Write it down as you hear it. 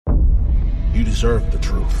You deserve the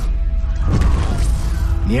truth.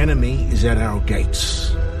 The enemy is at our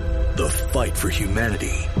gates. The fight for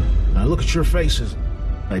humanity. I look at your faces.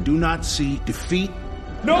 I do not see defeat.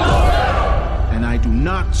 No! And I do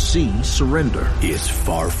not see surrender. Is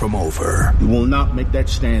far from over. You will not make that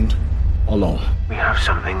stand alone. We have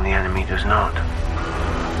something the enemy does not.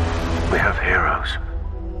 We have heroes.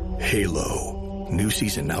 Halo. New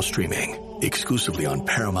season now streaming. Exclusively on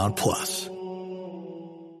Paramount Plus.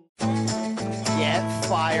 Get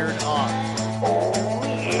fired up. Oh,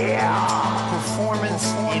 yeah.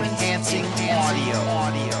 Performance enhancing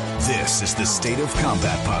audio. This is the State of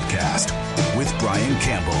Combat Podcast with Brian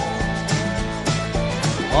Campbell.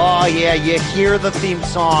 Oh, yeah, you hear the theme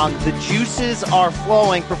song. The juices are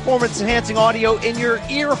flowing. Performance-enhancing audio in your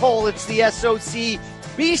ear hole. It's the SOC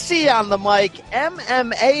BC on the mic,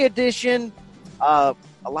 MMA edition. A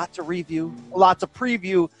lot to review, a lot to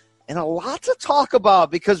preview, and a lot to talk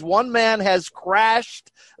about because one man has crashed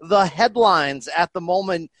the headlines at the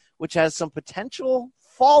moment, which has some potential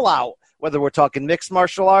fallout, whether we're talking mixed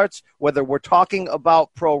martial arts, whether we're talking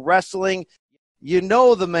about pro wrestling. You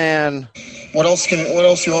know the man. What else do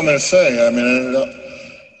you want me to say? I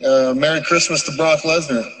mean, Merry Christmas to Brock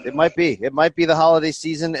Lesnar. It might be the holiday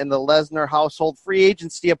season in the Lesnar household. Free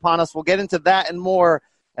agency upon us. We'll get into that and more.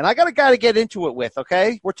 And I got a guy to get into it with,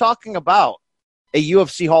 okay? We're talking about a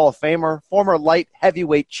UFC Hall of Famer, former light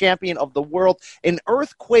heavyweight champion of the world, an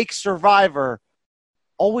earthquake survivor,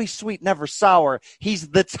 always sweet, never sour. He's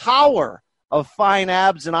the tower of fine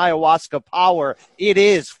abs and ayahuasca power. It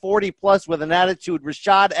is 40-plus with an attitude.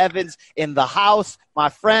 Rashad Evans in the house. My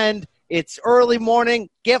friend, it's early morning.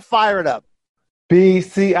 Get fired up.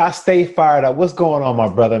 BC, I stay fired up. What's going on, my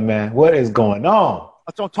brother, man? What is going on?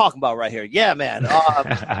 That's what I'm talking about right here. Yeah, man.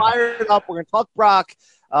 Fired up. We're going to talk Brock.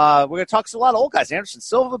 We're going to talk to a lot of old guys. Anderson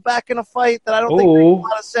Silva back in a fight that I don't think makes a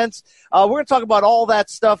lot of sense. We're going to talk about all that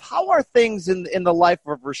stuff. How are things in the life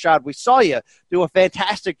of Rashad? We saw you do a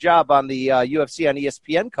fantastic job on the UFC on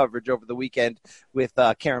ESPN coverage over the weekend with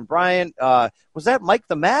Karen Bryant. Was that Mike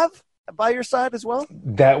the Mav by your side as well?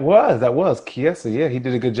 That was Kiesa. Yeah, he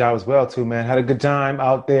did a good job as well, too, man. Had a good time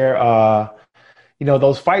out there.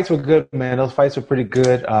 Those fights were good, man. Those fights were pretty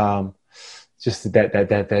good. Just that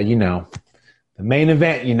the main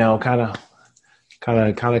event, kind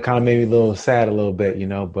of made me a little sad a little bit,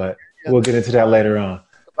 but we'll get into that later on.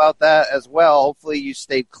 About that as well. Hopefully you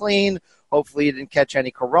stayed clean. Hopefully you didn't catch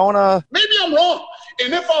any corona. Maybe I'm wrong.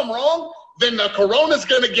 And if I'm wrong, then the corona's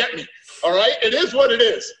going to get me. All right? It is what it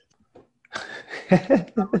is.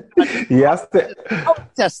 Yes. How are the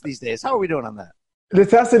tests these days? How are we doing on that? The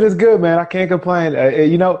testing is good, man. I can't complain.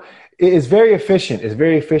 It's very efficient. It's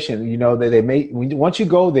very efficient. Once you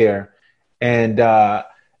go there and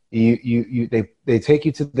they take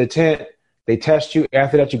you to the tent, they test you.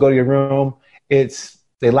 After that, you go to your room. They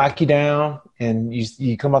lock you down and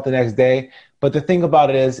you come out the next day. But the thing about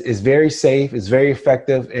it is, it's very safe. It's very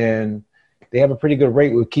effective, and they have a pretty good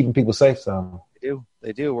rate with keeping people safe. So.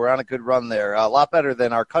 They do. We're on a good run there. A lot better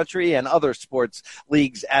than our country and other sports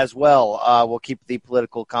leagues as well. We'll keep the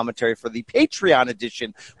political commentary for the Patreon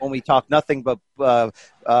edition when we talk nothing but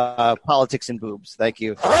politics and boobs. Thank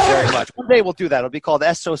you very much. One day we'll do that. It'll be called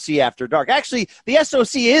SOC After Dark. Actually, the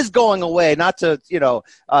SOC is going away, not to,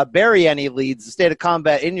 bury any leads. The State of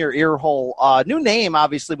Combat in your ear hole. New name,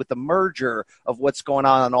 obviously, with the merger of what's going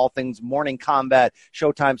on all things Morning Combat,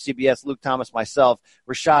 Showtime, CBS, Luke Thomas, myself,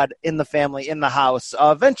 Rashad in the family, in the house.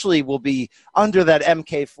 Eventually we'll be under that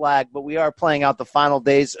MK flag, but we are playing out the final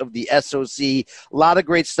days of the SOC. A lot of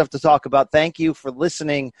great stuff to talk about. Thank you for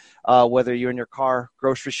listening, whether you're in your car,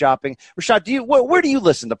 grocery shopping. Rashad, where do you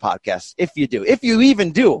listen to podcasts, if you do? If you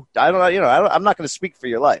even do. I'm not going to speak for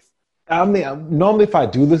your life. Normally if I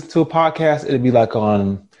do listen to a podcast, it'd be like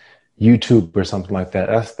on YouTube or something like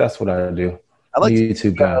that. That's what I do. I like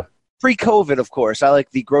YouTube guy. Pre-COVID, of course, I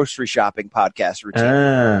like the grocery shopping podcast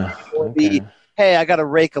routine. Okay. Hey, I got to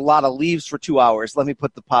rake a lot of leaves for 2 hours. Let me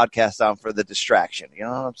put the podcast on for the distraction. You know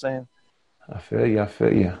what I'm saying? I feel you.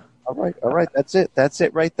 All right. That's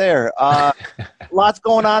it right there. Lots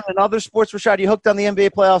going on in other sports. Rashad, you hooked on the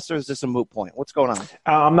NBA playoffs, or is this a moot point? What's going on?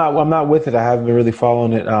 I'm not with it. I haven't been really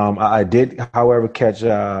following it. I did, however, catch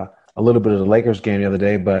a little bit of the Lakers game the other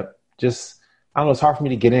day, but just – I don't know. It's hard for me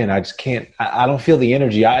to get in. I just can't. I don't feel the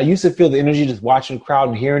energy. I used to feel the energy just watching the crowd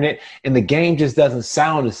and hearing it, and the game just doesn't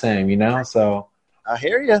sound the same, So I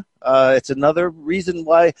hear you. It's another reason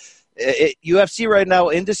why UFC right now,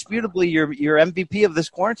 indisputably, your MVP of this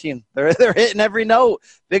quarantine. They're hitting every note.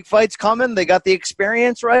 Big fights coming. They got the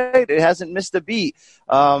experience right. It hasn't missed a beat.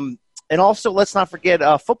 And also, let's not forget,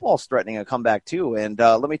 football's threatening a comeback too. And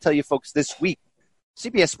let me tell you, folks, this week,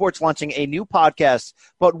 CBS Sports launching a new podcast,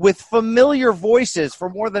 but with familiar voices. For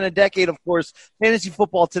more than a decade, of course, Fantasy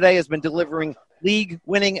Football Today has been delivering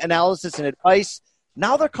league-winning analysis and advice.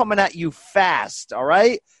 Now they're coming at you fast, all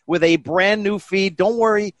right, with a brand-new feed. Don't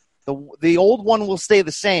worry, the old one will stay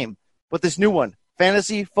the same, but this new one,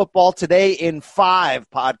 Fantasy Football Today in 5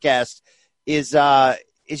 podcast, is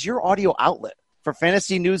your audio outlet for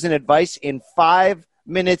fantasy news and advice in 5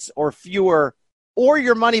 minutes or fewer, or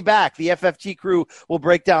your money back. The FFT crew will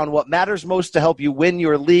break down what matters most to help you win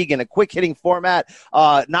your league in a quick-hitting format.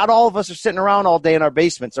 Not all of us are sitting around all day in our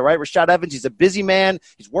basements, all right? Rashad Evans, he's a busy man.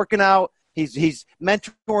 He's working out. He's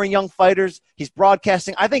mentoring young fighters. He's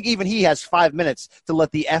broadcasting. I think even he has 5 minutes to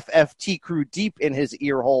let the FFT crew deep in his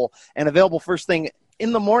ear hole, and available first thing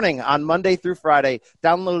in the morning on Monday through Friday.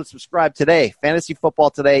 Download and subscribe today. Fantasy Football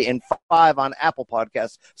Today in 5 on Apple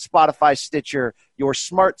Podcasts, Spotify, Stitcher, your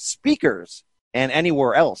smart speakers, and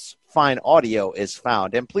anywhere else fine audio is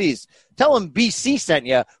found. And please tell them BC sent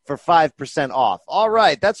you for 5% off. All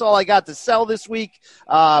right, that's all I got to sell this week.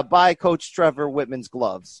 Buy Coach Trevor Whitman's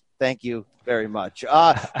gloves. Thank you very much.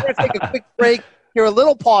 We're going to take a quick break. Here, a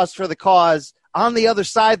little pause for the cause. On the other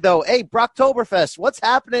side, though, hey, Brocktoberfest, what's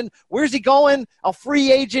happening? Where's he going? A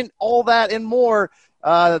free agent, all that and more.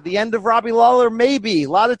 The end of Robbie Lawler, maybe. A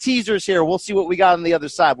lot of teasers here. We'll see what we got on the other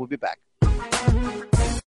side. We'll be back.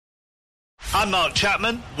 I'm Mark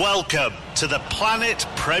Chapman. Welcome to the Planet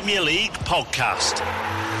Premier League podcast.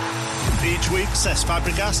 Each week, Cesc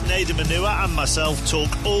Fabregas, Nader Manua and myself talk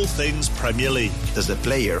all things Premier League. As a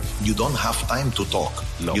player, you don't have time to talk.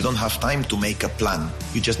 No. You don't have time to make a plan.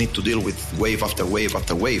 You just need to deal with wave after wave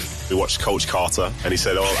after wave. We watched Coach Carter and he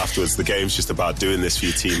said, afterwards, the game's just about doing this for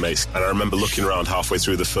your teammates. And I remember looking around halfway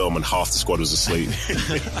through the film and half the squad was asleep.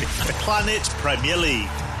 Planet Premier League.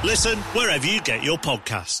 Listen wherever you get your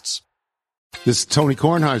podcasts. This is Tony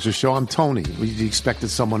Kornheiser's show. I'm Tony. You expected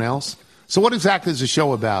someone else? So what exactly is the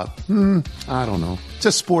show about? I don't know. It's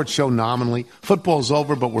a sports show nominally. Football's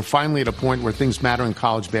over, but we're finally at a point where things matter in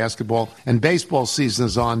college basketball, and baseball season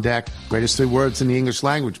is on deck. Greatest 3 words in the English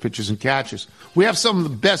language, pitchers and catchers. We have some of the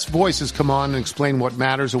best voices come on and explain what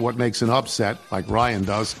matters or what makes an upset, like Ryan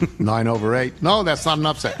does, 9/8. No, that's not an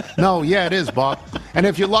upset. No, yeah, it is, Bob. And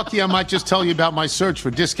if you're lucky, I might just tell you about my search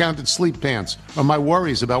for discounted sleep pants or my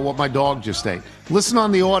worries about what my dog just ate. Listen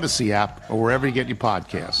on the Odyssey app or wherever you get your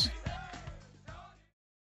podcasts.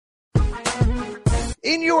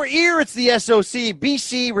 In your ear, it's the SOC.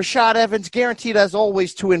 BC, Rashad Evans, guaranteed as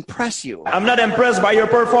always to impress you. I'm not impressed by your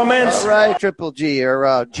performance. All right, Triple G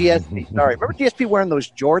or GSP. Sorry, remember GSP wearing those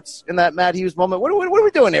jorts in that Matt Hughes moment? What are we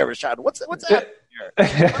doing here, Rashad? What's happening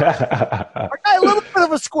here? Our guy, a little bit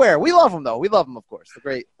of a square. We love him, though. We love him, of course.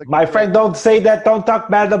 My friend, don't say that. Don't talk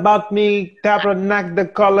bad about me. Tabernacle the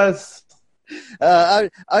colors.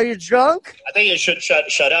 Are you drunk? I think you should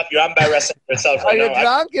shut up. You're embarrassing yourself right now. Are you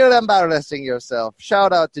drunk? You're embarrassing yourself.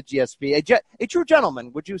 Shout out to GSP. A true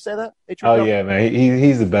gentleman. Would you say that? Yeah, man.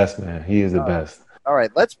 He's the best, man. He is the best. All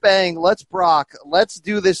right, let's bang. Let's Brock. Let's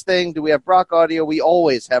do this thing. Do we have Brock audio? We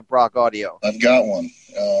always have Brock audio. I've got one,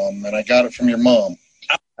 and I got it from your mom.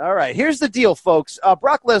 All right, here's the deal, folks.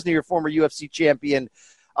 Brock Lesnar, your former UFC champion,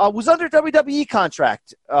 was under WWE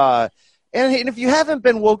contract. And if you haven't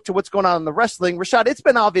been woke to what's going on in the wrestling, Rashad, it's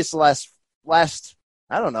been obvious the last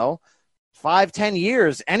I don't know, 5-10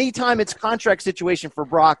 years. Anytime it's contract situation for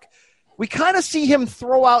Brock, we kind of see him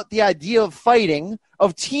throw out the idea of fighting,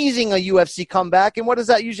 of teasing a UFC comeback. And what does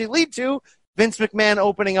that usually lead to? Vince McMahon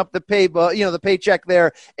opening up the the paycheck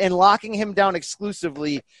there and locking him down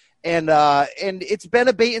exclusively. And it's been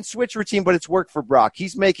a bait and switch routine, but it's worked for Brock.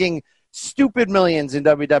 He's making stupid millions in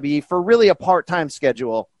WWE for really a part-time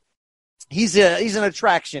schedule. He's an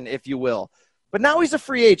attraction, if you will. But now he's a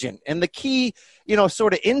free agent. And the key,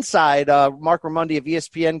 sort of inside Mark Raimondi of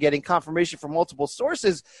ESPN getting confirmation from multiple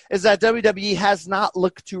sources is that WWE has not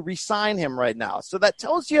looked to re-sign him right now. So that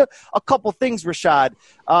tells you a couple things, Rashad.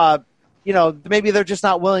 Maybe they're just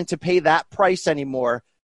not willing to pay that price anymore.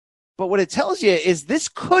 But what it tells you is this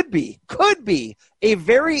could be a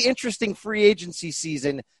very interesting free agency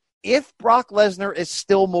season if Brock Lesnar is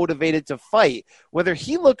still motivated to fight, whether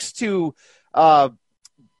he looks to, come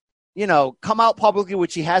out publicly,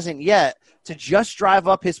 which he hasn't yet, to just drive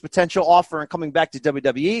up his potential offer and coming back to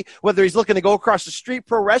WWE, whether he's looking to go across the street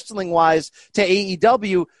pro wrestling-wise to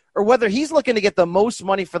AEW, or whether he's looking to get the most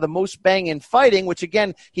money for the most bang in fighting, which,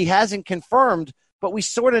 again, he hasn't confirmed, but we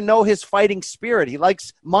sort of know his fighting spirit. He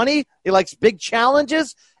likes money. He likes big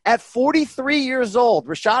challenges. At 43 years old,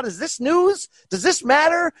 Rashad, is this news? Does this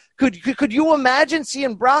matter? Could you imagine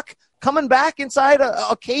seeing Brock coming back inside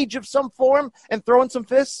a cage of some form and throwing some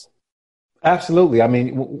fists? Absolutely. I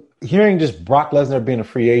mean, hearing just Brock Lesnar being a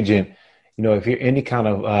free agent, if you're any kind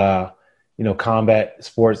of, combat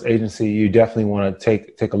sports agency, you definitely want to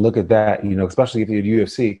take a look at that, especially if you're the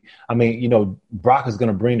UFC. I mean, Brock is going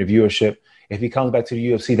to bring the viewership. If he comes back to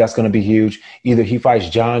the UFC, that's going to be huge. Either he fights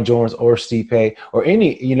John Jones or Stipe or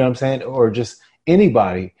any, or just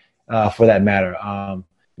anybody for that matter.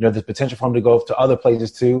 There's potential for him to go to other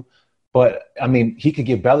places too. But, I mean, he could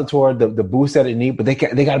give Bellator the boost that it needs, but they got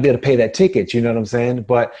to be able to pay that ticket, you know what I'm saying?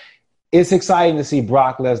 But it's exciting to see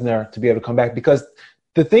Brock Lesnar to be able to come back, because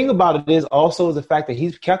the thing about it is also the fact that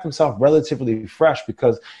he's kept himself relatively fresh,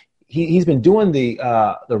 because he's been doing the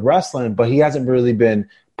wrestling, but he hasn't really been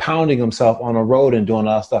pounding himself on the road and doing a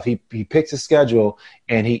lot of stuff. He picks his schedule,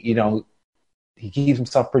 and he keeps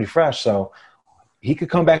himself pretty fresh. So he could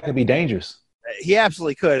come back and be dangerous. He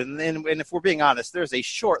absolutely could. And if we're being honest, there's a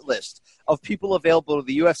short list of people available to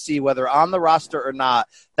the UFC, whether on the roster or not,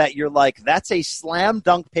 that you're like, that's a slam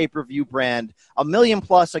dunk pay-per-view brand, $1 million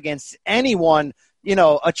plus against anyone,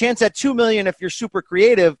 a chance at $2 million if you're super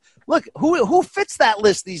creative. Look, who fits that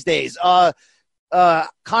list these days? Conor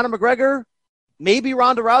McGregor, maybe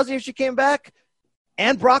Ronda Rousey if she came back,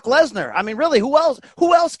 and Brock Lesnar. I mean, really, who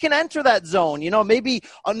else can enter that zone? Maybe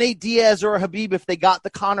a Nate Diaz or a Khabib if they got the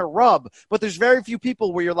Conor rub. But there's very few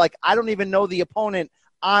people where you're like, I don't even know the opponent.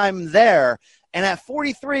 I'm there. And at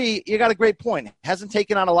 43, you got a great point. Hasn't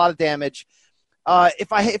taken on a lot of damage.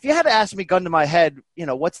 If you had to ask me, gun to my head,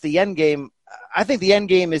 what's the end game? I think the end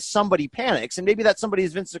game is somebody panics, and maybe that somebody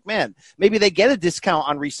is Vince McMahon. Maybe they get a discount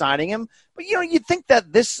on re-signing him. But, you'd think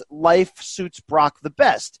that this life suits Brock the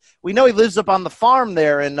best. We know he lives up on the farm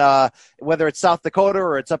there in whether it's South Dakota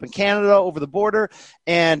or it's up in Canada over the border,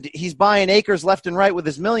 and he's buying acres left and right with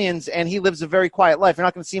his millions, and he lives a very quiet life. You're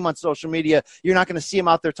not going to see him on social media. You're not going to see him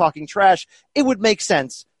out there talking trash. It would make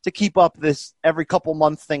sense to keep up this every couple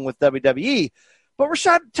month thing with WWE. But,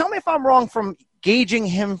 Rashad, tell me if I'm wrong from gauging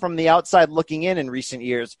him from the outside looking in recent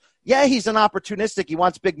years. Yeah, he's an opportunistic. He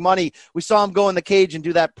wants big money. We saw him go in the cage and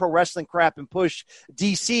do that pro wrestling crap and push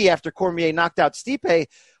DC after Cormier knocked out Stipe.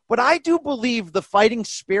 But I do believe the fighting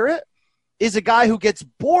spirit is a guy who gets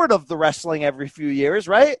bored of the wrestling every few years,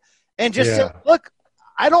 right? And just say, look,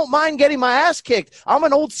 I don't mind getting my ass kicked. I'm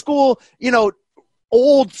an old school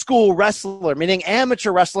wrestler, meaning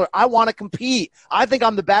amateur wrestler. I want to compete. I think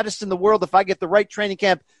I'm the baddest in the world if I get the right training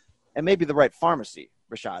camp and maybe the right pharmacy,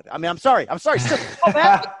 Rashad. I mean, I'm sorry.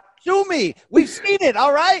 Sue me. We've seen it,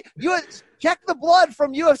 all right? You check the blood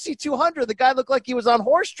from UFC 200. The guy looked like he was on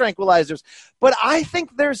horse tranquilizers. But I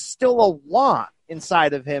think there's still a want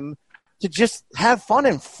inside of him to just have fun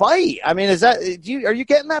and fight. I mean, are you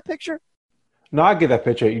getting that picture? No, I get that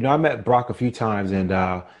picture. I met Brock a few times,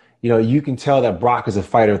 and you can tell that Brock is a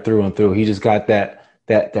fighter through and through. He just got that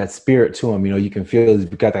spirit to him. You can feel he's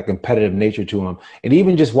got that competitive nature to him. And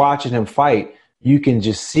even just watching him fight, you can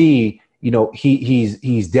just see,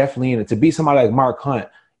 he's definitely in it. To beat somebody like Mark Hunt,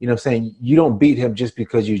 saying you don't beat him just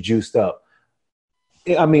because you juiced up.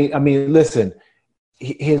 I mean, listen,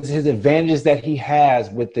 his advantages that he has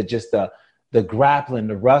with the grappling,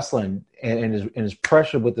 the wrestling, and his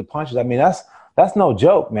pressure with the punches. I mean, that's no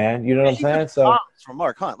joke, man. You know what I'm saying? So from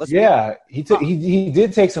Mark Hunt. He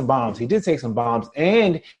did take some bombs. He did take some bombs,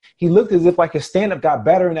 and he looked as if like his stand-up got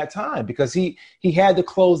better in that time because he had to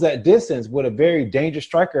close that distance with a very dangerous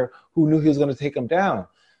striker who knew he was going to take him down.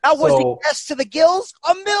 Now, was he yes to the gills?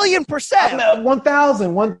 1,000,000%.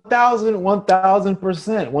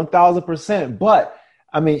 1,000%. But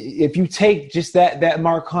I mean, if you take just that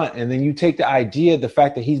Mark Hunt, and then you take the idea, the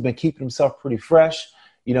fact that he's been keeping himself pretty fresh,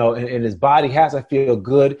 and his body has to feel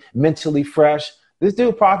good, mentally fresh. This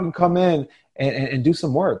dude probably can come in and do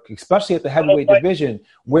some work, especially at the heavyweight division,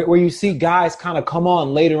 where you see guys kind of come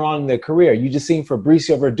on later on in their career. You just seen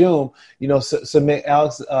Fabricio Verdum, submit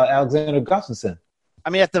Alexander Gustafsson. I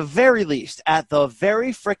mean, at the very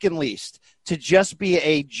freaking least, to just be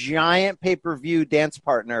a giant pay-per-view dance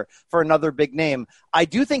partner for another big name, I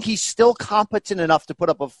do think he's still competent enough to put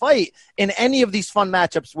up a fight in any of these fun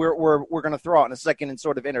matchups we're going to throw out in a second and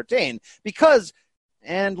sort of entertain. Because,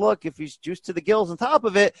 and look, if he's juiced to the gills on top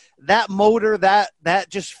of it, that motor, that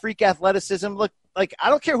just freak athleticism, look, like, I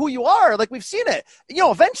don't care who you are. Like, we've seen it.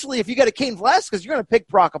 Eventually, if you get a Cain Velasquez, you're going to pick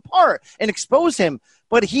Brock apart and expose him.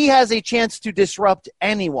 But he has a chance to disrupt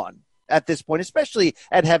anyone at this point, especially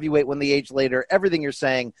at heavyweight when they age later. Everything you're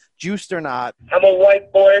saying, juiced or not. I'm a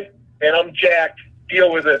white boy, and I'm jacked.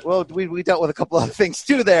 Deal with it. Well, we dealt with a couple of things,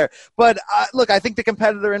 too, there. But, look, I think the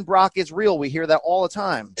competitor in Brock is real. We hear that all the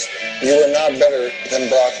time. You are not better than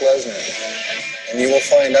Brock Lesnar, and you will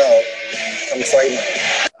find out I'm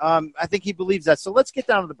fighting. I think he believes that. So let's get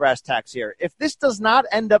down to the brass tacks here. If this does not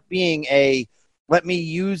end up being a let me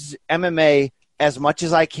use MMA as much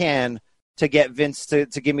as I can to get Vince to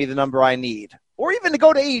give me the number I need, or even to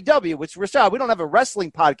go to AEW, which, Rashad, we don't have a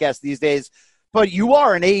wrestling podcast these days, but you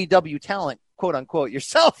are an AEW talent, quote unquote,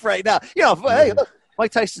 yourself right now. You know, hey, look,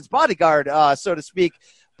 Mike Tyson's bodyguard, so to speak.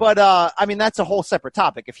 But, I mean, that's a whole separate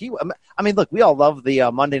topic. Look, we all love the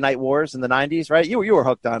Monday Night Wars in the 90s, right? You were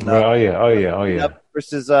hooked on Oh, yeah.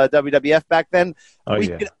 Versus WWF back then.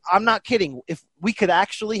 Yeah. I'm not kidding. If we could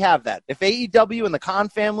actually have that. If AEW and the Khan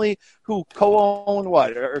family, who co-own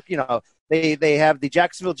what? Or, you know, they have the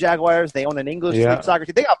Jacksonville Jaguars. They own an English league soccer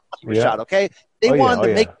team. They got money, Rashad, okay? They wanted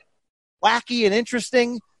to make it wacky and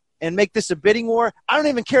interesting and make this a bidding war. I don't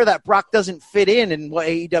even care that Brock doesn't fit in what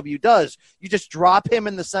AEW does. You just drop him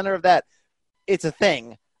in the center of that. It's a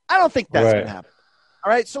thing. I don't think that's going to happen.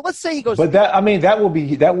 All right, so let's say he goes. But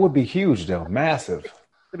that would be huge though, massive.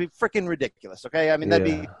 It'd be freaking ridiculous. Okay, I mean that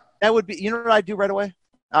would be. You know what I'd do right away?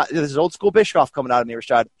 This is old school Bischoff coming out of me,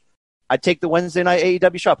 Rashad. I'd take the Wednesday night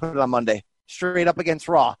AEW show, put it on Monday, straight up against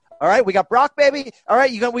Raw. All right, we got Brock, baby. All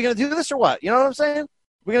right, we gonna do this or what? You know what I'm saying?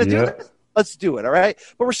 We're gonna do this. Let's do it, all right?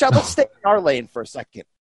 But, Rashad, let's stay in our lane for a second.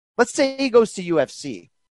 Let's say he goes to UFC.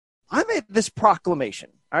 I made this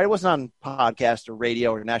proclamation, all right? It wasn't on podcast or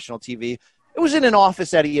radio or national TV. It was in an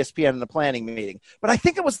office at ESPN in a planning meeting. But I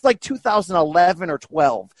think it was like 2011 or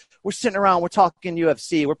 12. We're sitting around. We're talking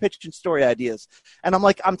UFC. We're pitching story ideas. And I'm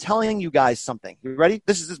like, I'm telling you guys something. You ready?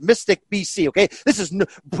 This is Mystic BC, okay? This is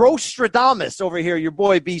Brostradamus over here, your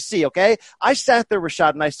boy BC, okay? I sat there,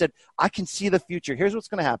 Rashad, and I said, I can see the future. Here's what's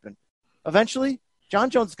going to happen. Eventually,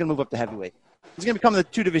 John Jones is going to move up to heavyweight. He's going to become the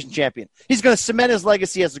 2-division champion. He's going to cement his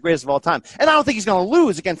legacy as the greatest of all time. And I don't think he's going to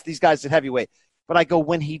lose against these guys at heavyweight. But I go,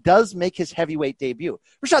 when he does make his heavyweight debut,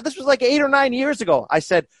 Rashad, this was like 8 or 9 years ago. I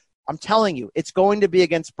said, I'm telling you, it's going to be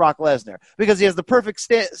against Brock Lesnar because he has the perfect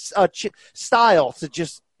style to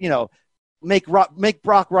just, you know, make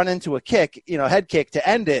Brock run into a kick, you know, head kick to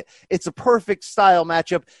end it. It's a perfect style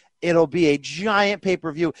matchup. It'll be a giant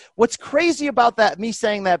pay-per-view. What's crazy about that, me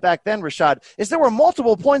saying that back then, Rashad, is there were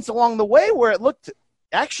multiple points along the way where it looked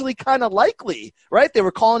actually kind of likely, right? They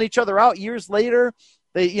were calling each other out years later.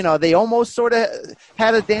 They almost sort of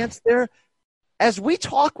had a dance there. As we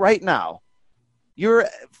talk right now, your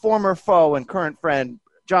former foe and current friend,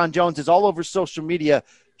 John Jones, is all over social media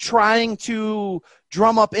trying to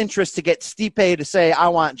drum up interest to get Stipe to say, I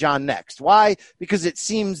want John next. Why? Because it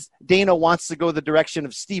seems Dana wants to go the direction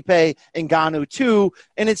of Stipe and Ngannou too,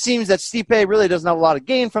 and it seems that Stipe really doesn't have a lot of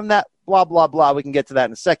gain from that, blah, blah, blah. We can get to that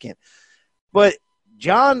in a second. But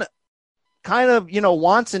John kind of,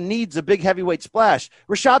 wants and needs a big heavyweight splash.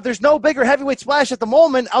 Rashad, there's no bigger heavyweight splash at the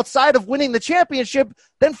moment outside of winning the championship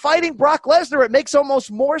than fighting Brock Lesnar. It makes almost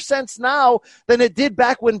more sense now than it did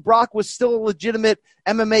back when Brock was still a legitimate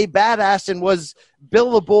MMA badass and was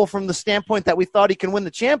billable from the standpoint that we thought he can win the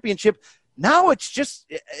championship. Now it'd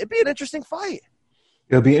be an interesting fight.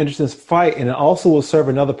 It'll be an interesting fight, and it also will serve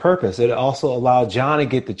another purpose. It'll also allow John to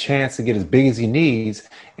get the chance to get as big as he needs,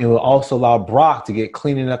 and will also allow Brock to get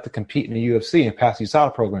clean enough to compete in the UFC and pass the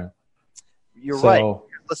USADA program. You're right.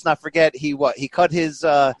 Let's not forget he cut his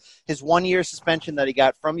 1-year suspension that he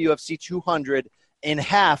got from UFC 200 in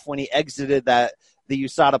half when he exited the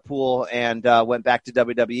USADA pool and went back to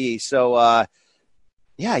WWE. So,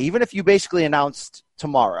 even if you basically announced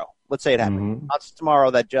tomorrow, let's say it happened, announced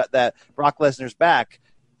tomorrow that Brock Lesnar's back,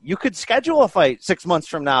 you could schedule a fight 6 months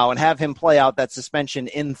from now and have him play out that suspension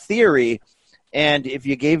in theory. And if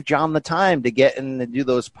you gave John the time to get in and do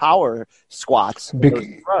those power squats,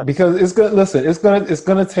 because it's good. Listen, it's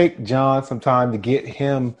gonna take John some time to get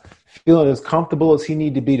him feeling as comfortable as he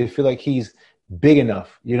need to be to feel like he's big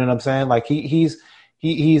enough. You know what I'm saying? Like he's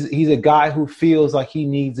a guy who feels like he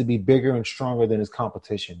needs to be bigger and stronger than his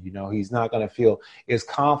competition. He's not gonna feel as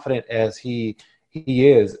confident as he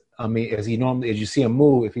is. I mean, as you see him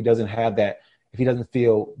move, if he doesn't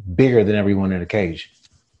feel bigger than everyone in the cage.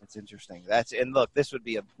 That's interesting. And look, this would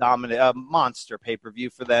be a monster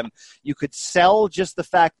pay-per-view for them. You could sell just the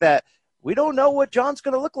fact that we don't know what John's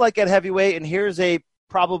going to look like at heavyweight, and here's a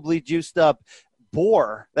probably juiced up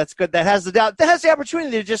boar that's good, that has the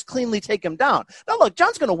opportunity to just cleanly take him down. Now, look,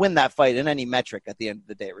 John's going to win that fight in any metric at the end of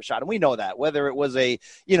the day, Rashad, and we know that, whether it was a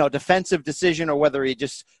defensive decision or whether he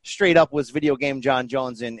just straight up was video game John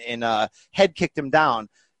Jones and head kicked him down.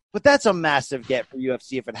 But that's a massive get for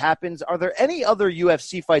UFC if it happens. Are there any other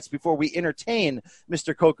UFC fights before we entertain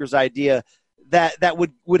Mr. Coker's idea that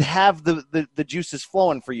would have the juices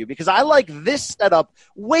flowing for you? Because I like this setup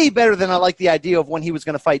way better than I like the idea of when he was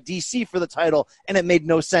going to fight DC for the title and it made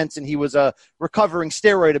no sense and he was a recovering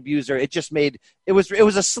steroid abuser. It just made it was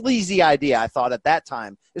a sleazy idea, I thought, at that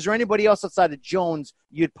time. Is there anybody else outside of Jones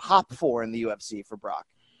you'd pop for in the UFC for Brock?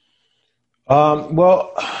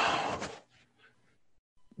 Well,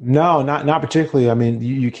 no, not particularly. I mean,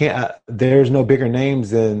 you can't. There's no bigger names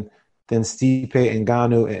than Stipe and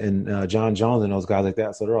Ngannou and John Jones and those guys like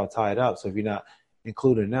that. So they're all tied up. So if you're not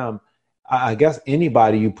including them, I guess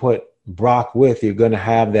anybody you put Brock with, you're going to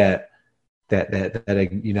have that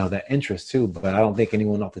interest too. But I don't think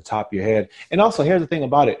anyone off the top of your head. And also, here's the thing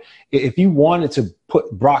about it: if you wanted to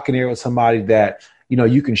put Brock in there with somebody that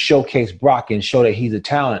you can showcase Brock and show that he's a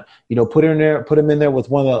talent, put him in there with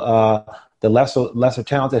one of the lesser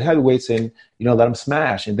talented heavyweights and let him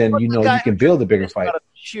smash, and then you can build a bigger fight.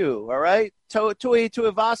 Shoe, all right?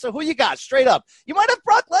 Tuivasa, who you got? Straight up. You might have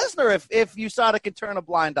Brock Lesnar if USADA could turn a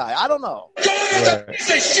blind eye. I don't know. Jones a piece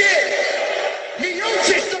of shit.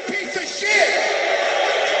 Miocic's a piece of shit.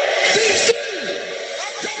 DC,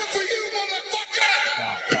 I'm coming for you, motherfucker.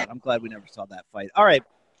 Oh, God, I'm glad we never saw that fight. All right.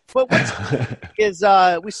 But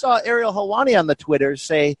we saw Ariel Helwani on the Twitter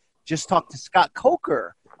say, just talk to Scott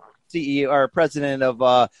Coker, CEO or president of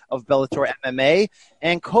Bellator MMA,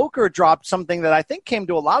 and Coker dropped something that I think came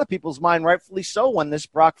to a lot of people's mind, rightfully so, when this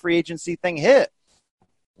Brock free agency thing hit.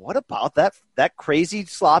 What about that crazy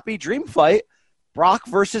sloppy dream fight, Brock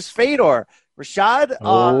versus Fedor? Rashad,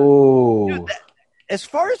 dude, as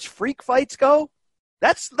far as freak fights go,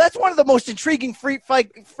 that's one of the most intriguing freak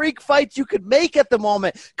fights you could make at the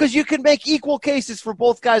moment, because you could make equal cases for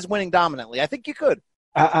both guys winning dominantly. I think you could.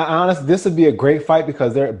 I honestly, this would be a great fight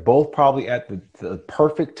because they're both probably at the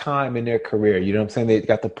perfect time in their career. You know what I'm saying? They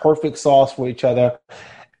got the perfect sauce for each other,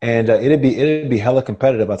 and it'd be hella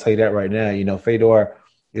competitive. I'll tell you that right now. Fedor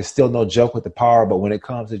is still no joke with the power, but when it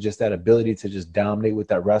comes to just that ability to just dominate with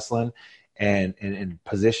that wrestling and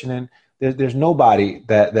positioning, there's nobody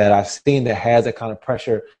that I've seen that has that kind of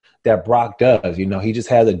pressure that Brock does. He just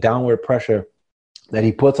has a downward pressure that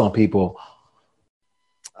he puts on people.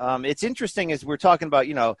 It's interesting as we're talking about,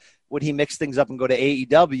 would he mix things up and go to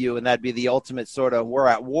AEW, and that'd be the ultimate sort of we're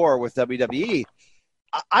at war with WWE.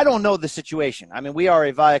 I don't know the situation. I mean, we are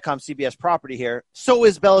a Viacom CBS property here. So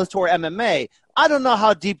is Bellator MMA. I don't know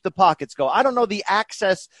how deep the pockets go. I don't know the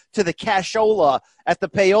access to the cashola at the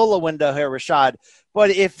payola window here, Rashad. But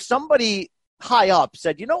if somebody high up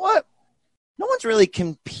said, you know what? No one's really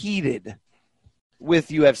competed with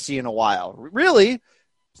UFC in a while. Really?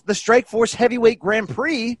 The Strikeforce Heavyweight Grand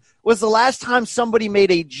Prix was the last time somebody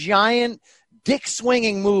made a giant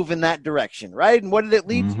dick-swinging move in that direction, right? And what did it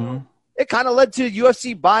lead to? It kind of led to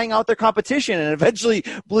UFC buying out their competition and eventually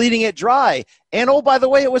bleeding it dry. And, oh, by the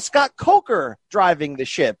way, it was Scott Coker driving the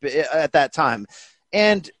ship at that time.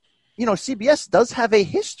 And, CBS does have a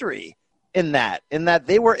history in that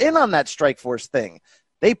they were in on that Strikeforce thing.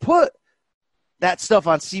 They put that stuff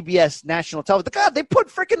on CBS national television. God, they put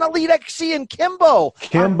freaking Elite XC and Kimbo.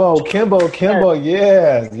 Kimbo,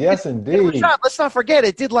 yes, indeed. Let's not forget,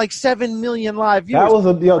 it did like 7 million live views.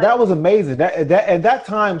 That was amazing. That at that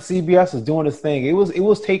time, CBS was doing this thing. It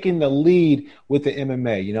was taking the lead with the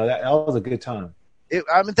MMA. That was a good time.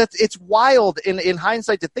 It's wild in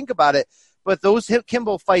hindsight to think about it. But those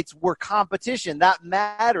Kimbo fights were competition. That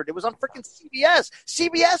mattered. It was on freaking CBS.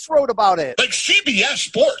 CBS wrote about it. Like CBS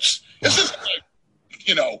Sports. This is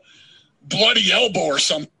Bloody Elbow or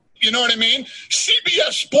something. You know what I mean?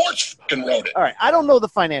 CBS Sports fucking wrote it. All right. I don't know the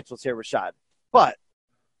financials here, Rashad. But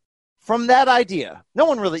from that idea, no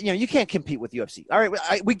one really, you can't compete with UFC. All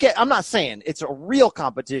right. I'm not saying it's a real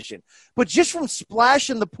competition. But just from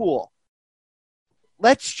splashing the pool,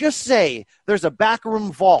 let's just say there's a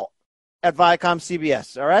backroom vault at Viacom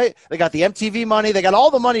CBS, all right? They got the MTV money. They got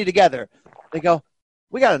all the money together. They go,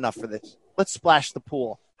 we got enough for this. Let's splash the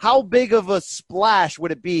pool. How big of a splash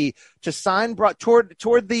would it be to sign Brock toward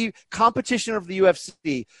the competition of the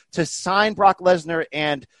UFC, to sign Brock Lesnar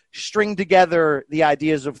and string together the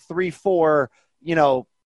ideas of 3-4,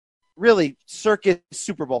 really circus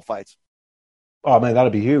Super Bowl fights? Oh, man,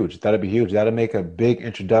 that'd be huge. That'd make a big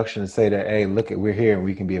introduction and say that, hey, look, we're here and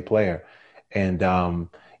we can be a player. And,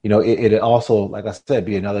 it also, like I said,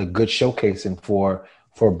 be another good showcasing for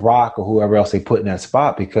Brock or whoever else they put in that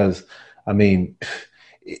spot. Because, I mean,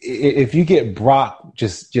 if you get Brock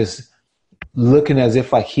just looking as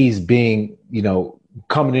if like he's being,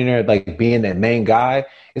 coming in there like being that main guy,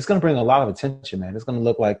 it's going to bring a lot of attention, man. It's going to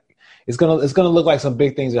look like some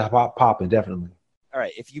big things are popping, definitely. All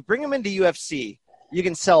right, if you bring him into UFC, you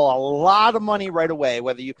can sell a lot of money right away,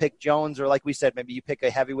 whether you pick Jones or, like we said, maybe you pick a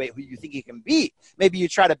heavyweight who you think he can beat. Maybe you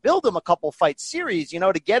try to build him a couple fight series,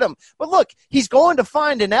 to get him. But look, he's going to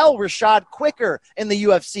find an L, Rashad, quicker in the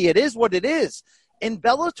UFC. It is what it is. In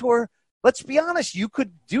Bellator, let's be honest, you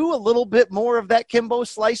could do a little bit more of that Kimbo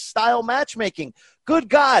Slice style matchmaking. Good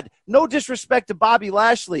God, no disrespect to Bobby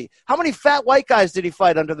Lashley. How many fat white guys did he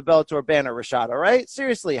fight under the Bellator banner, Rashad? All right?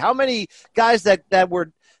 Seriously, how many guys that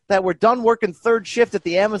were done working third shift at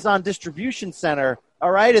the Amazon distribution center,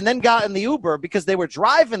 all right, and then got in the Uber because they were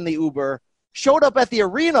driving the Uber, showed up at the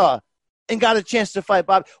arena and got a chance to fight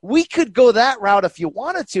Bob? We could go that route if you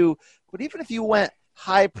wanted to, but even if you went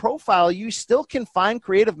high profile, you still can find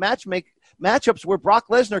creative matchups where Brock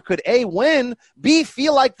Lesnar could A, win, B,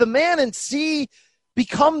 feel like the man, and C,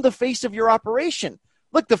 become the face of your operation.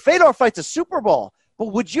 Look, the Fedor fight's a Super Bowl, but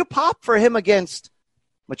would you pop for him against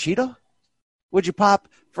Machida? Would you pop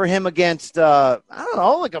for him against, I don't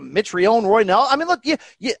know, like a Mitrione, Roy Nel? I mean, look,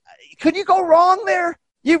 could you go wrong there?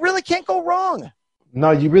 You really can't go wrong.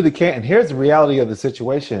 No, you really can't. And here's the reality of the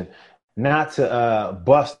situation. Not to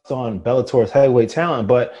bust on Bellator's heavyweight talent,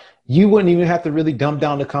 but you wouldn't even have to really dumb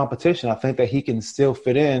down the competition. I think that he can still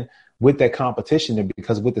fit in with that competition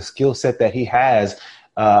because with the skill set that he has,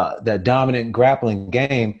 that dominant grappling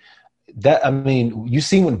game, you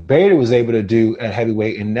see what Bader was able to do at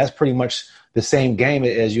heavyweight, and that's pretty much the same game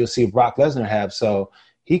as you'll see Brock Lesnar have. So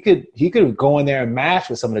he could go in there and match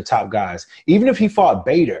with some of the top guys. Even if he fought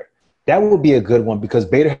Bader, that would be a good one because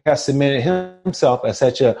Bader has cemented himself as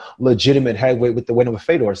such a legitimate heavyweight with the win over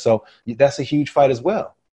Fedor. So that's a huge fight as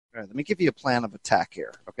well. All right, let me give you a plan of attack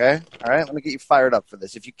here, okay? All right, let me get you fired up for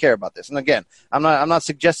this if you care about this. And again, I'm not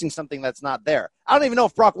suggesting something that's not there. I don't even know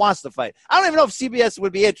if Brock wants to fight. I don't even know if CBS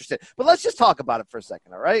would be interested. But let's just talk about it for a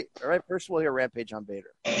second, all right? All right, first we'll hear Rampage on Bader.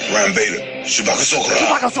 All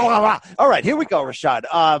right, here we go,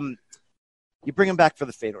 Rashad. You bring him back for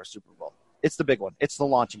the Fedor Super Bowl. It's the big one. It's the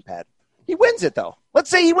launching pad. He wins it, though. Let's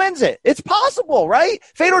say he wins it. It's possible, right?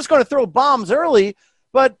 Fedor's going to throw bombs early,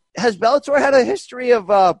 but has Bellator had a history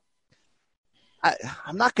of I'm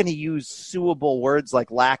not going to use suable words like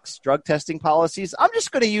lax drug testing policies. I'm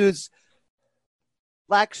just going to use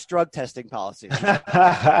lax drug testing policies.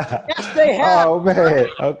 Yes, they have. Oh, man.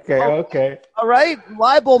 Okay. All right.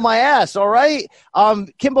 Libel my ass. All right.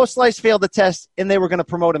 Kimbo Slice failed the test, and they were going to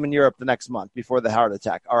promote him in Europe the next month before the heart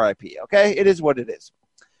attack. RIP. Okay. It is what it is.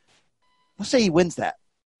 Let's say he wins that.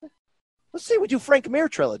 Let's say we do Frank Mir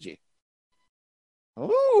trilogy.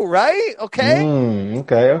 Ooh, right? Okay.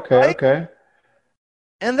 Okay.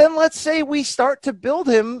 And then let's say we start to build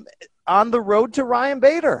him on the road to Ryan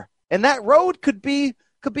Bader. And that road could be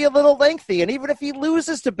a little lengthy. And even if he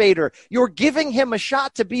loses to Bader, you're giving him a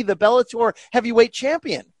shot to be the Bellator heavyweight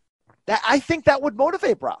champion. I think that would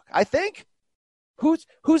motivate Brock. I think.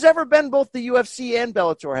 Who's ever been both the UFC and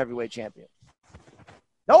Bellator heavyweight champion?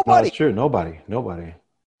 Nobody. No, that's true. Nobody.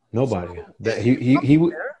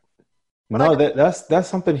 That's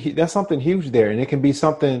something huge there, and it can be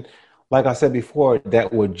something, like I said before,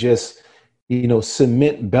 that would just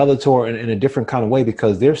cement Bellator in a different kind of way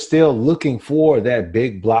because they're still looking for that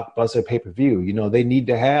big blockbuster pay-per-view. They need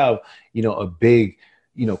to have a big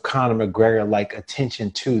Conor McGregor like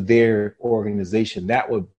attention to their organization. That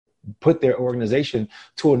would put their organization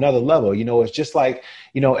to another level. It's just like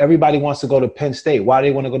everybody wants to go to Penn State. Why do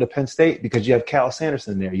they want to go to Penn State? Because you have Cal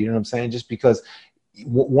Sanderson there. You know what I'm saying? Just because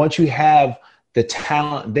once you have the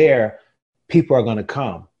talent there, people are going to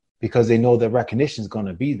come because they know the recognition is going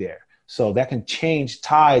to be there. So that can change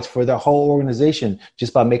tides for the whole organization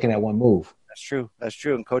just by making that one move. That's true.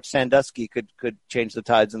 And Coach Sandusky could change the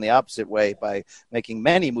tides in the opposite way by making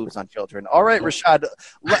many moves on children. All right, Rashad,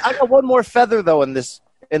 I got one more feather though in this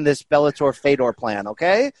Bellator Fedor plan.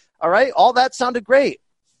 Okay. All right. All that sounded great,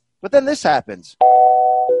 but then this happens.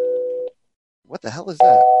 What the hell is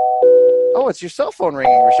that? Oh, it's your cell phone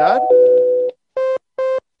ringing, Rashad.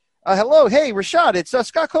 Hello. Hey, Rashad, it's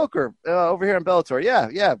Scott Coker over here in Bellator.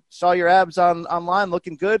 Yeah. Saw your abs online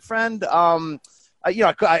looking good, friend. Of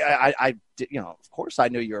course I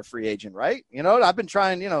knew you're a free agent, right? I've been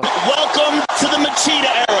trying, Welcome to the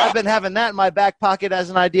Machida era. I've been having that in my back pocket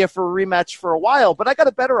as an idea for a rematch for a while, but I got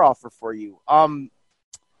a better offer for you.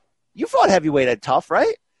 You fought heavyweight at Tough,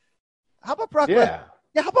 right? How about Brock Lesnar?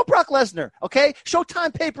 Yeah, how about Brock Lesnar? Okay,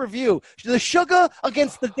 Showtime pay-per-view. The Sugar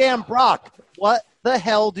against the damn Brock. What the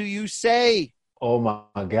hell do you say? Oh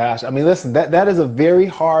my gosh! I mean, listen, that is a very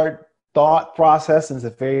hard thought process, and it's a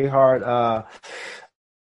very hard. I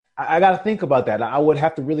got to think about that. I would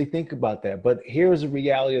have to really think about that. But here's the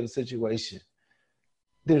reality of the situation.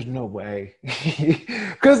 There's no way,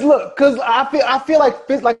 because I feel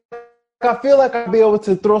like I feel like I'll be able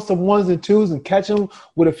to throw some ones and twos and catch him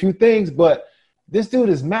with a few things, but this dude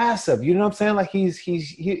is massive. You know what I'm saying? Like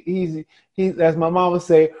he's as my mom would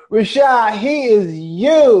say, Rashad, he is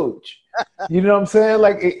huge. You know what I'm saying?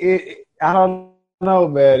 Like I don't know,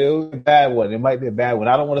 man. It was a bad one. It might be a bad one.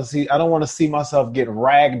 I don't want to see myself get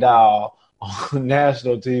ragdoll on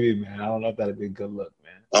national TV, man. I don't know if that'd be a good look,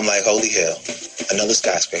 man. I'm like, holy hell, another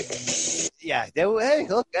skyscraper. Yeah. Hey,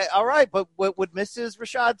 look, all right. But would Mrs.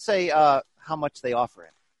 Rashad say how much they offer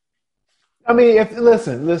it? I mean, if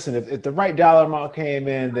the right dollar amount came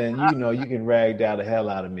in, then you can ragdoll the hell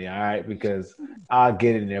out of me, all right? Because I'll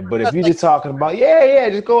get in there. But if you're just talking about,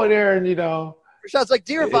 just go in there and Rashad's like,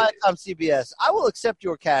 dear Viacom CBS, I will accept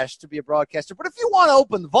your cash to be a broadcaster, but if you want to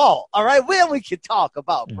open the vault, all right, then we can talk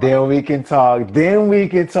about Brock. Then we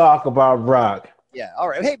can talk about Brock. Yeah, all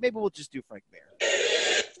right. Hey, maybe we'll just do Frank Mir.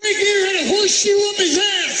 Frank Mir had a horseshoe up his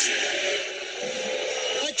ass.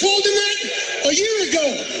 I told him that a year ago.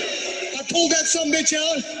 I pulled that sumbitch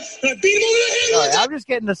out, and I beat him over the head. All right, I'm just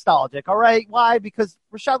getting nostalgic, all right? Why? Because,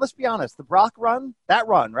 Rashad, let's be honest. The Brock run,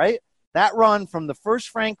 right? That run from the first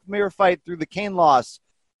Frank Mir fight through the Kane loss,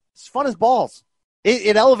 it's fun as balls.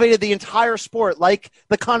 It elevated the entire sport, like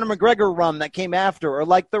the Conor McGregor run that came after, or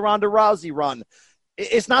like the Ronda Rousey run.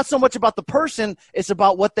 It's not so much about the person, it's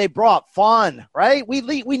about what they brought. Fun, right? We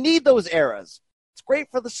need those eras. It's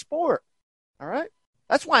great for the sport, all right?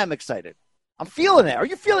 That's why I'm excited. I'm feeling it. Are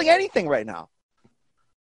you feeling anything right now?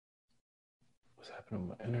 What's happening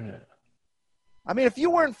with my internet? I mean, if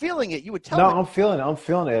you weren't feeling it, you would tell me. No, I'm feeling it.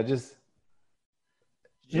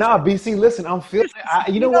 BC, listen, I'm feeling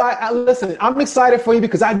it. You know what? Listen, I'm excited for you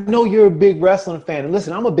because I know you're a big wrestling fan. And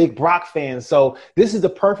listen, I'm a big Brock fan. So this is the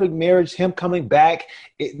perfect marriage, him coming back.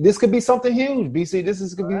 This could be something huge,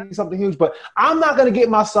 BC. Could be something huge. But I'm not going to get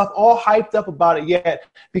myself all hyped up about it yet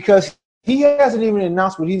because he hasn't even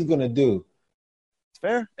announced what he's going to do.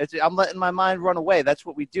 Fair. I'm letting my mind run away. That's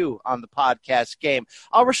what we do on the podcast game.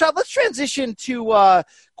 Rashad, let's transition to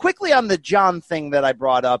quickly on the John thing that I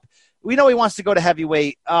brought up. We know he wants to go to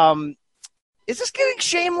heavyweight. Is this getting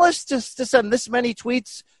shameless to send this many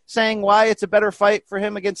tweets saying why it's a better fight for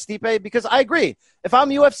him against Stipe? Because I agree. If I'm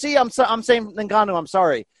UFC, I'm saying Ngannou, I'm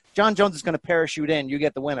sorry. John Jones is going to parachute in. You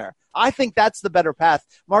get the winner. I think that's the better path.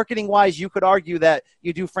 Marketing-wise, you could argue that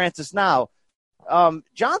you do Francis now.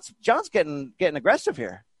 John's getting aggressive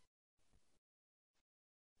here.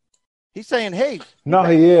 He's saying, "Hey." No,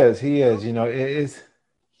 he is. You know, it's.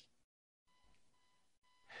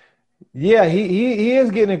 Yeah, he is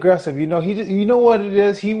getting aggressive. You know, you know what it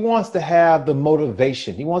is. He wants to have the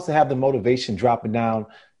motivation. He wants to have the motivation dropping up,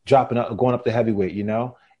 going up to heavyweight. You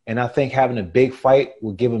know, and I think having a big fight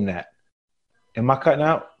will give him that. Am I cutting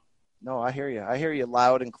out? No, I hear you. I hear you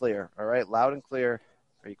loud and clear. All right, loud and clear.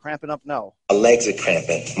 Are you cramping up? No. My legs are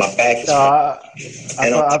cramping. My back is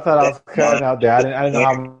cramping. I thought I was cutting out there. I didn't know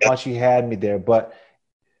how much you had me there, but.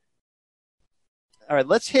 All right,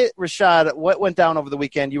 let's hit Rashad. What went down over the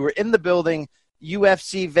weekend? You were in the building,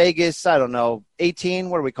 UFC Vegas, 18.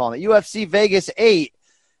 What are we calling it? UFC Vegas 8.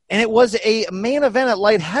 And it was a main event at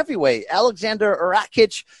light heavyweight. Alexander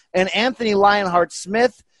Rakic and Anthony Lionheart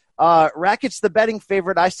Smith. Rakic's the betting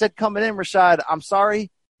favorite. I said coming in, Rashad, I'm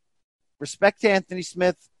sorry. Respect to Anthony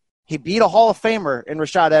Smith. He beat a Hall of Famer in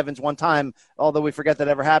Rashad Evans one time, although we forget that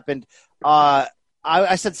ever happened. I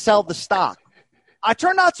said sell the stock. I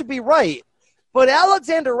turned out to be right. But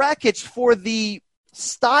Alexander Rakic, for the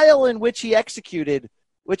style in which he executed,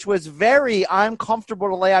 which was very I'm comfortable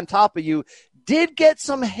to lay on top of you, did get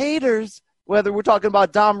some haters, whether we're talking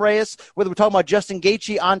about Dom Reyes, whether we're talking about Justin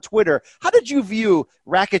Gaethje on Twitter. How did you view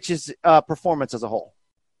Rakic's performance as a whole?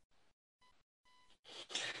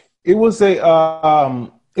 It was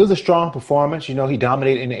a strong performance. You know, he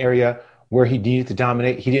dominated in the area where he needed to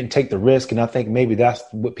dominate. He didn't take the risk, and I think maybe that's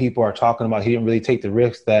what people are talking about. He didn't really take the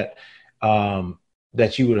risk that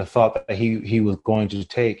you would have thought that he was going to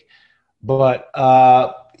take. But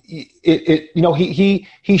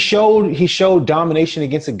he showed domination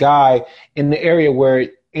against a guy in the area where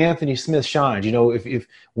Anthony Smith shines. You know, if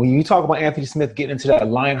when you talk about Anthony Smith getting into that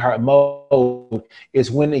Lionheart mode, it's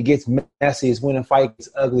when it gets messy, it's when the fight gets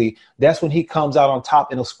ugly. That's when he comes out on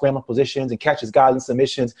top in those scramble positions and catches guys in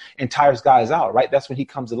submissions and tires guys out, right? That's when he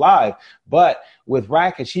comes alive. But with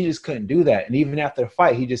Rakic, he just couldn't do that. And even after the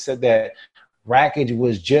fight, he just said that Rakic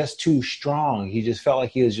was just too strong. He just felt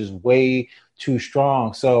like he was just way too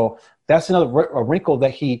strong. So that's another wrinkle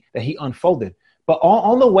that he unfolded. But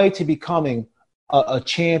on the way to becoming a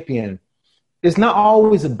champion, it's not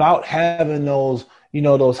always about having those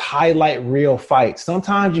those highlight reel fights.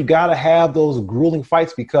 Sometimes you got to have those grueling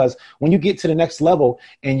fights, because when you get to the next level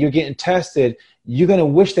and you're getting tested, you're going to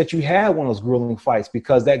wish that you had one of those grueling fights,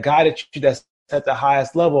 because that guy that's at the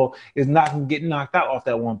highest level is not going to get knocked out off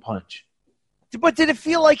that one punch. But did it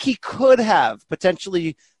feel like he could have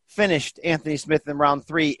potentially finished Anthony Smith in round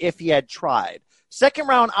 3 if he had tried? Second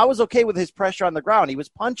round, I was okay with his pressure on the ground. He was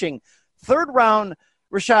punching. Third round,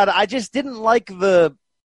 Rashad, I just didn't like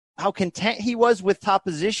how content he was with top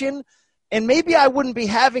position. And maybe I wouldn't be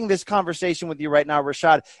having this conversation with you right now,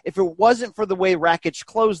 Rashad, if it wasn't for the way Rakic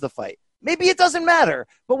closed the fight. Maybe it doesn't matter.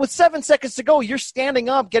 But with 7 seconds to go, you're standing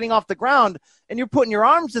up, getting off the ground, and you're putting your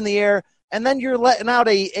arms in the air, and then you're letting out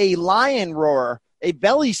a lion roar, a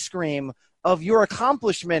belly scream of your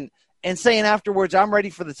accomplishment, and saying afterwards, I'm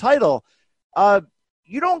ready for the title.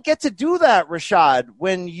 You don't get to do that, Rashad,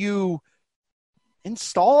 when you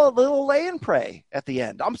install a little lay and pray at the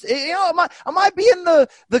end. Am I being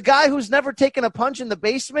the guy who's never taken a punch in the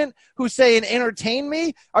basement, who's saying, entertain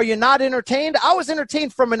me? Are you not entertained? I was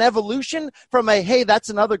entertained from an evolution, from hey, that's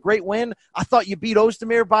another great win. I thought you beat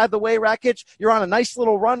Ozdemir, by the way, Rakic. You're on a nice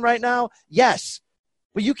little run right now. Yes.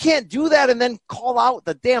 But you can't do that and then call out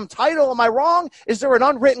the damn title. Am I wrong? Is there an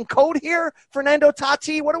unwritten code here, Fernando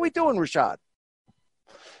Tati? What are we doing, Rashad?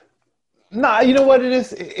 Nah, you know what it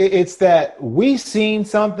is? It's that we've seen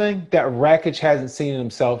something that Rakic hasn't seen in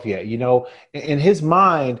himself yet. In his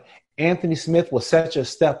mind, Anthony Smith was such a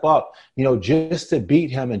step up, just to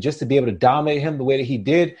beat him and just to be able to dominate him the way that he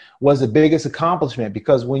did was the biggest accomplishment,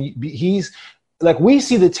 because when he's like, we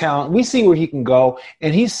see the talent, we see where he can go,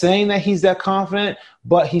 and he's saying that he's that confident,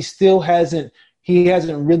 but he still hasn't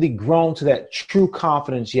really grown to that true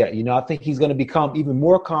confidence yet. I think he's going to become even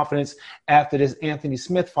more confident after this Anthony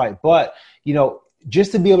Smith fight. But,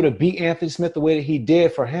 just to be able to beat Anthony Smith the way that he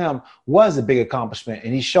did for him was a big accomplishment.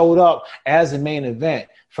 And he showed up as a main event.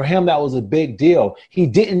 For him, that was a big deal. He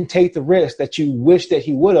didn't take the risk that you wish that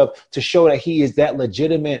he would have to show that he is that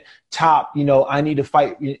legitimate top, I need to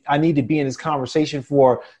fight. I need to be in this conversation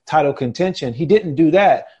for title contention. He didn't do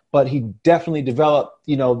that, but he definitely developed,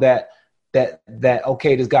 that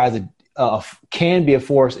okay, this guy's can be a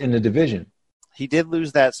force in the division. He did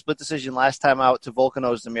lose that split decision last time out to Volkan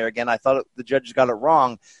Ozdemir. Again, I thought the judges got it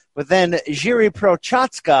wrong. But then Jiri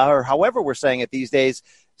Prochazka, or however we're saying it these days,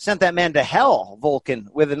 sent that man to hell, Volkan,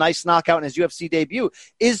 with a nice knockout in his UFC debut.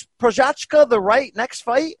 Is Prochazka the right next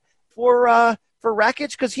fight for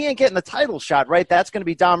Rakic? Because he ain't getting the title shot, right? That's going to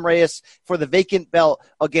be Dom Reyes for the vacant belt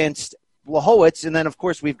against Blachowicz. And then, of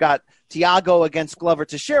course, we've got Thiago against Glover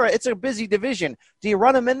Teixeira. It's a busy division. Do you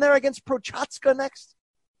run him in there against Prochazka next?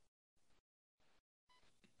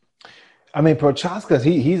 I mean, Prochazka,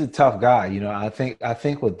 he's a tough guy. I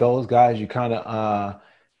think with those guys, you kind of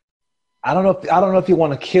I don't know if you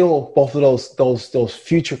want to kill both of those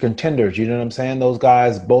future contenders. You know what I'm saying? Those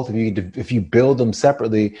guys, both of you, if you build them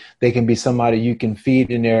separately, they can be somebody you can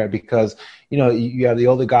feed in there, because you have the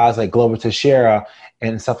older guys like Glover Teixeira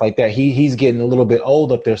and stuff like that. He's getting a little bit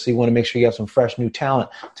old up there, so you want to make sure you have some fresh new talent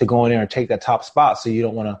to go in there and take that top spot. So you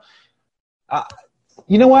don't want to.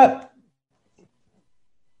 You know what?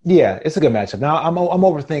 Yeah, it's a good matchup. Now I'm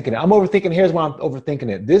overthinking it. Here's why I'm overthinking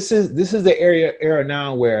it. This is the era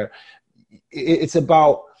now where it's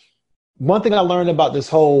about, one thing I learned about this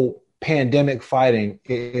whole pandemic fighting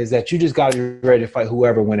is that you just got to be ready to fight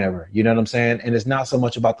whoever, whenever. You know what I'm saying? And it's not so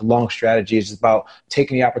much about the long strategy. It's just about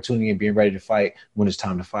taking the opportunity and being ready to fight when it's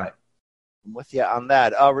time to fight. I'm with you on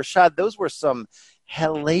that. Rashad, those were some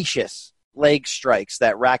hellacious leg strikes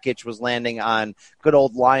that Rakic was landing on good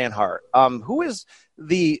old Lionheart. Who is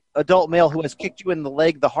the adult male who has kicked you in the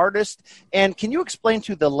leg the hardest? And can you explain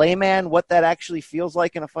to the layman what that actually feels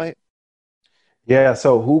like in a fight? Yeah,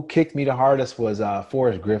 so who kicked me the hardest was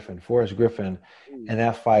Forrest Griffin. Forrest Griffin in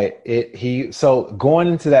that fight. So going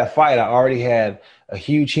into that fight, I already had a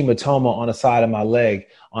huge hematoma on the side of my leg,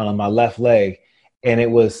 on my left leg, and it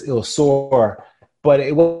was sore, but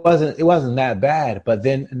it wasn't that bad. But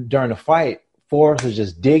then during the fight, Forrest was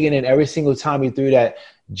just digging in every single time he threw that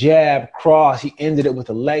jab, cross. He ended it with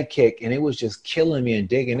a leg kick, and it was just killing me and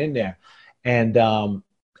digging in there. And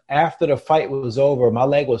after the fight was over, my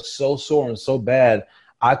leg was so sore and so bad,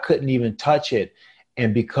 I couldn't even touch it.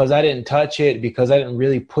 And because I didn't touch it, because I didn't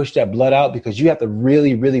really push that blood out, because you have to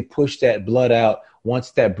really, really push that blood out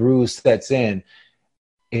once that bruise sets in.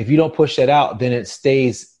 If you don't push that out, then it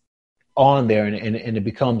stays on there, and it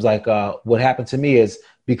becomes like what happened to me is,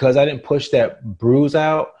 because I didn't push that bruise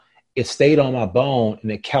out, it stayed on my bone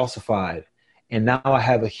and it calcified. And now I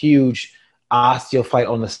have a huge osteophyte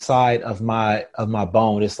on the side of my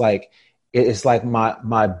bone. It's like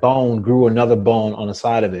my bone grew another bone on the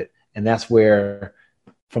side of it. And that's where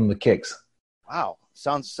from the kicks. Wow.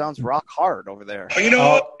 Sounds rock hard over there. You know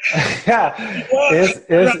what? Yeah.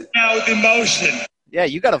 It's now with emotion. Yeah,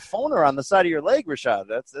 you got a phoner on the side of your leg, Rashad.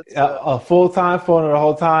 That's a full-time phoner the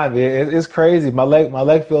whole time. It's crazy. My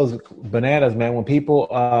leg feels bananas, man. When people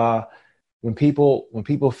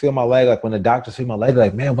feel my leg, like when the doctors feel my leg,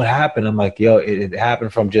 like, man, what happened? I'm like, yo, it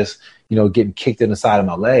happened from just, getting kicked in the side of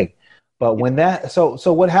my leg. But when so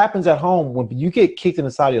what happens at home when you get kicked in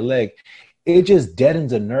the side of your leg, it just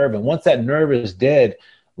deadens a nerve. And once that nerve is dead,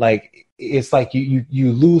 like it's like you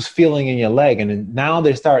lose feeling in your leg. And then now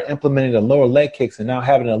they start implementing the lower leg kicks, and now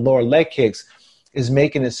having the lower leg kicks is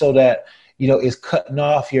making it so that, it's cutting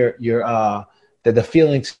off the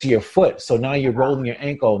feelings to your foot. So now you're rolling your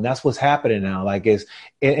ankle, and that's what's happening now. Like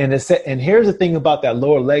and here's the thing about that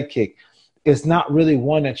lower leg kick. It's not really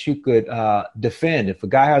one that you could defend. If a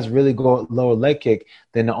guy has really good lower leg kick,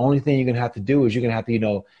 then the only thing you're going to have to do is you're going to have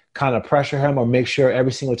to, kind of pressure him or make sure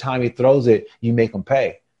every single time he throws it, you make him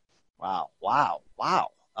pay. Wow.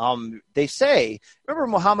 They say, remember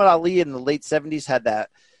Muhammad Ali in the late 70s had that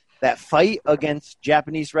fight against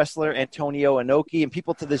Japanese wrestler Antonio Inoki, and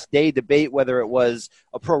people to this day debate whether it was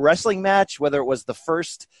a pro wrestling match, whether it was the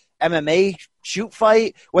first MMA shoot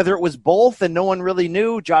fight, whether it was both, and no one really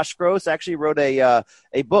knew. Josh Gross actually wrote a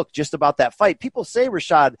book just about that fight. People say,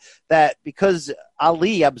 Rashad, that because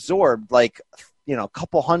Ali absorbed a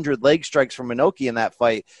couple hundred leg strikes from Inoki in that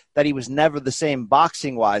fight, that he was never the same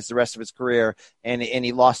boxing-wise the rest of his career, and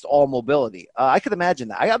he lost all mobility. I could imagine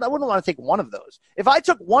that. I wouldn't want to take one of those. If I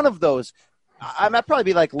took one of those, I'd probably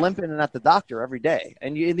be like limping and at the doctor every day.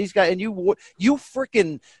 And these guys, and you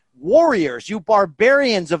freaking warriors, you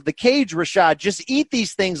barbarians of the cage, Rashad, just eat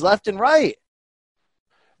these things left and right.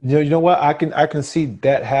 You know what? I can see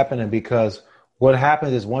that happening, because what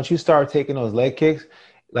happens is once you start taking those leg kicks,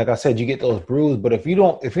 like I said, you get those bruises. But if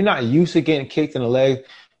you're not used to getting kicked in the leg,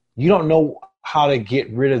 you don't know how to get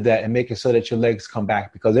rid of that and make it so that your legs come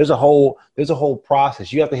back, because there's a whole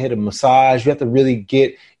process. You have to hit a massage. You have to really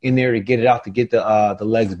get in there to get it out, to get the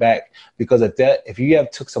legs back. Because if you have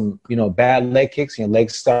took some bad leg kicks and your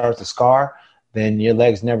legs start to scar, then your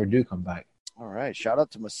legs never do come back. All right. Shout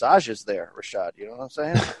out to massages there, Rashad. You know what I'm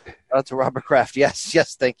saying? Shout out to Robert Kraft.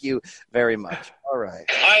 Yes. Thank you very much. All right.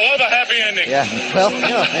 I love a happy ending.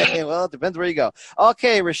 Yeah. Well, it depends where you go.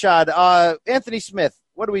 Okay, Rashad. Anthony Smith,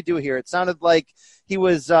 what do we do here? It sounded like he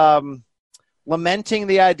was lamenting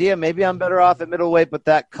the idea, maybe I'm better off at middleweight, but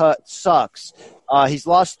that cut sucks. He's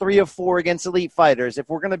lost 3 of 4 against elite fighters. If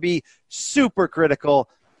we're going to be super critical,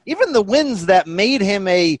 even the wins that made him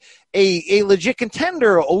a legit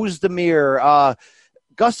contender, Ozdemir,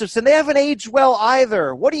 Gustafsson, they haven't aged well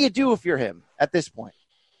either. What do you do if you're him at this point?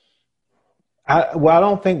 I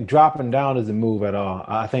don't think dropping down is a move at all.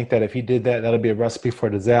 I think that if he did that, that'll be a recipe for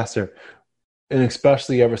disaster. And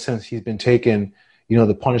especially ever since he's been taking,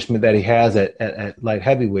 the punishment that he has at light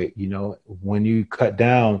heavyweight. When you cut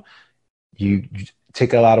down, you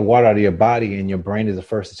take a lot of water out of your body, and your brain is the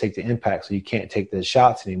first to take the impact, so you can't take the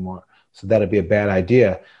shots anymore. So that'll be a bad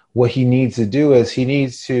idea. What he needs to do is he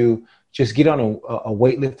needs to just get on a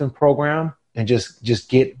weightlifting program and just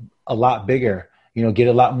get a lot bigger, get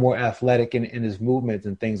a lot more athletic in his movements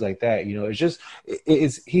and things like that.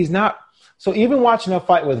 He's not. So even watching a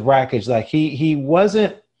fight with Rakic, like he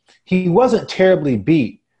wasn't terribly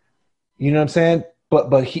beat. You know what I'm saying?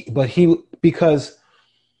 Because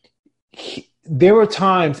there were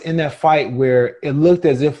times in that fight where it looked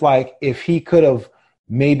as if he could have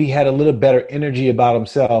maybe had a little better energy about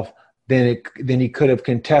himself, then he could have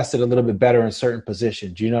contested a little bit better in certain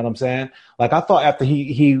positions. You know what I'm saying? Like, I thought after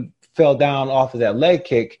he fell down off of that leg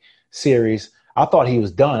kick series, I thought he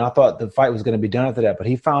was done. I thought the fight was going to be done after that, but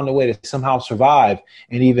he found a way to somehow survive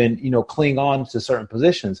and even, cling on to certain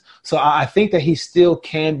positions. So I think that he still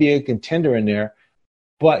can be a contender in there,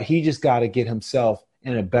 but he just got to get himself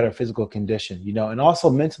in a better physical condition, and also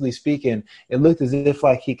mentally speaking, it looked as if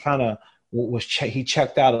he kind of he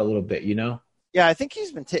checked out a little bit, Yeah, I think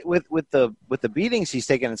he's been with the beatings he's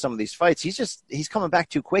taken in some of these fights. He's coming back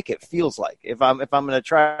too quick. It feels like if I'm going to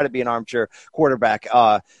try to be an armchair quarterback,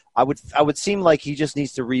 I would seem like he just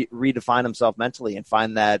needs to redefine himself mentally and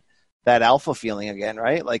find that alpha feeling again,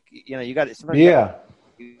 right? Like you got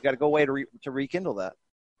you got to go away to rekindle that.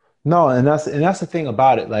 No, and that's the thing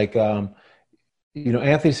about it. Like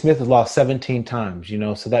Anthony Smith has lost 17 times.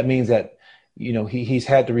 So that means that he's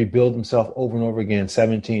had to rebuild himself over and over again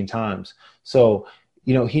 17 times. So,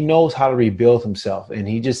 he knows how to rebuild himself, and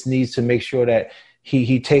he just needs to make sure that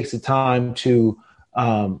he takes the time to,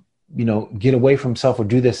 get away from himself or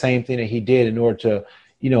do the same thing that he did in order to,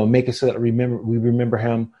 make it so that we remember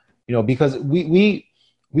him, because we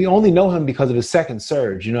we only know him because of the second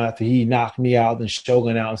surge, after he knocked me out and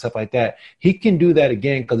Shogun out and stuff like that. He can do that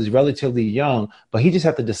again because he's relatively young, but he just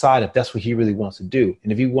has to decide if that's what he really wants to do.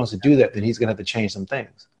 And if he wants to do that, then he's going to have to change some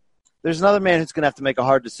things. There's another man who's going to have to make a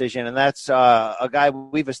hard decision, and that's a guy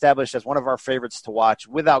we've established as one of our favorites to watch,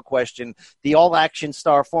 without question, the all-action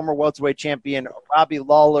star, former welterweight champion, Robbie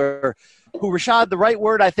Lawler, who, Rashad, the right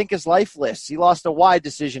word I think is lifeless. He lost a wide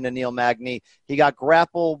decision to Neil Magny. He got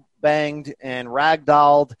grapple banged and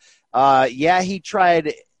ragdolled. He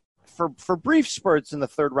tried for brief spurts in the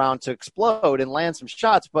third round to explode and land some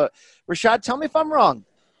shots, but Rashad, tell me if I'm wrong.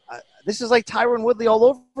 This is like Tyron Woodley all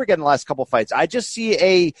over again in the last couple fights. I just see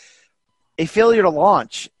a failure to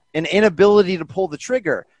launch, an inability to pull the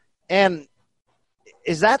trigger. And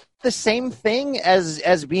is that the same thing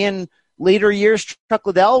as being later years Chuck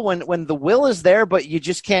Liddell, when the will is there, but you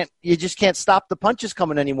just can't stop the punches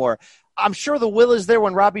coming anymore? I'm sure the will is there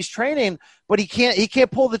when Robbie's training, but he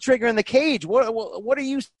can't pull the trigger in the cage. What are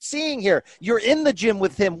you seeing here? You're in the gym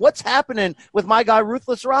with him. What's happening with my guy,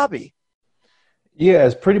 Ruthless Robbie? Yeah,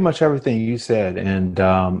 it's pretty much everything you said. And,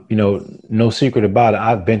 no secret about it.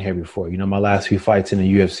 I've been here before. My last few fights in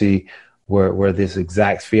the UFC were this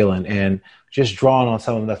exact feeling. And just drawing on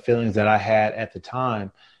some of the feelings that I had at the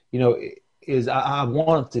time, is I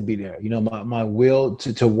wanted to be there. My will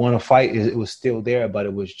to want to fight, it was still there, but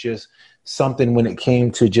it was just something when it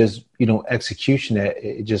came to just, execution that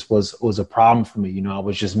it just was a problem for me. I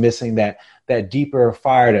was just missing that deeper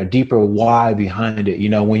fire, that deeper why behind it.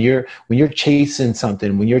 When you're chasing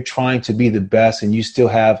something, when you're trying to be the best and you still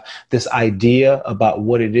have this idea about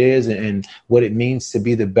what it is and what it means to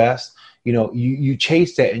be the best, you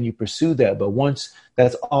chase that and you pursue that. But once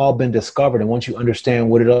that's all been discovered and once you understand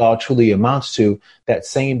what it all truly amounts to, that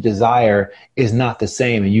same desire is not the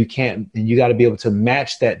same. And you got to be able to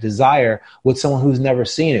match that desire with someone who's never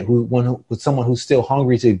seen it, with someone who's still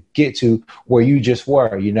hungry to get to where you just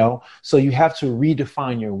were, So you have to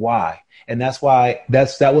redefine your why. And that's why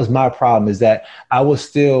that was my problem, is that I was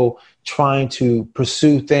still trying to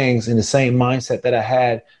pursue things in the same mindset that I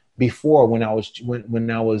had before when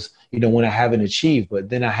I haven't achieved, but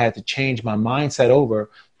then I had to change my mindset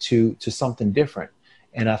over to something different.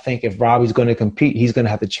 And I think if Robbie's going to compete, he's going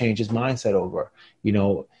to have to change his mindset over,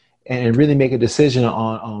 and really make a decision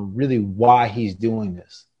on really why he's doing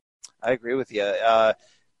this. I agree with you. I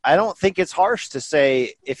don't think it's harsh to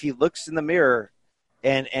say if he looks in the mirror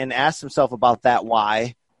and asks himself about that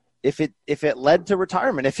why, if it led to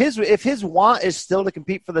retirement, if his want is still to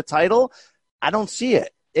compete for the title, I don't see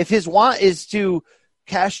it. If his want is to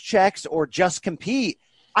cash checks or just compete,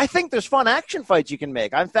 I think there's fun action fights you can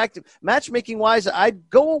make. In fact, matchmaking-wise, I'd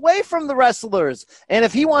go away from the wrestlers. And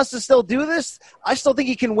if he wants to still do this, I still think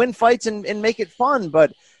he can win fights and make it fun.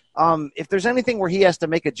 But if there's anything where he has to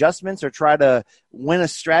make adjustments or try to win a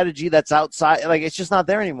strategy that's outside, it's just not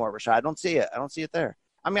there anymore, Rashad. I don't see it. I don't see it there.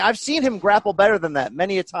 I mean, I've seen him grapple better than that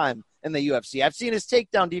many a time in the UFC. I've seen his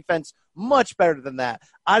takedown defense much better than that.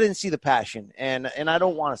 I didn't see the passion, and I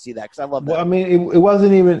don't want to see that because I love that. Well, I mean, it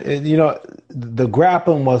wasn't even, the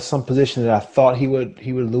grappling was some position that I thought he would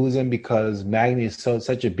lose in because Magny is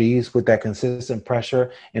such a beast with that consistent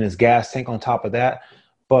pressure and his gas tank on top of that.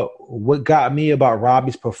 But what got me about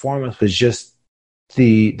Robbie's performance was just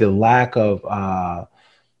the lack of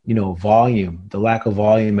volume, the lack of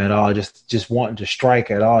volume at all, just wanting to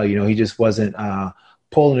strike at all. He just wasn't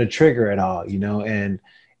pulling the trigger at all,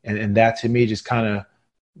 and that to me just kind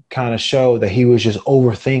of showed that he was just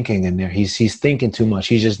overthinking in there. He's thinking too much.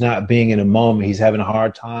 He's just not being in a moment. He's having a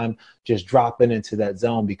hard time just dropping into that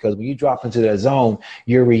zone, because when you drop into that zone,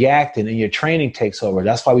 you're reacting and your training takes over.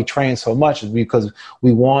 That's why we train so much, is because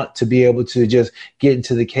we want to be able to just get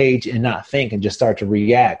into the cage and not think and just start to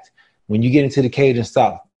react. When you get into the cage and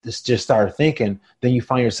just start thinking, then you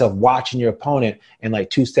find yourself watching your opponent and like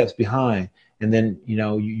 2 steps behind, and then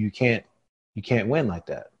you can't win like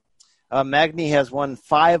that. Magny has won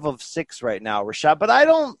 5 of 6 right now, Rashad, but I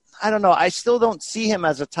don't know. I still don't see him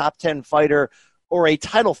as a top 10 fighter or a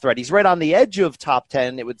title threat. He's right on the edge of top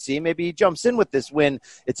 10, it would seem. Maybe he jumps in with this win.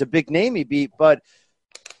 It's a big name he beat, but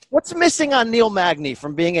what's missing on Neil Magny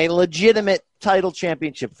from being a legitimate title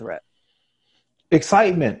championship threat?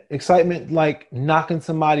 Excitement, like knocking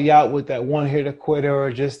somebody out with that one hitter quitter,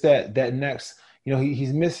 or just that next.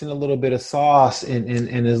 He's missing a little bit of sauce in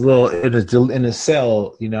his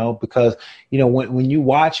cell. Because when you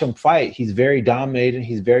watch him fight, he's very dominating,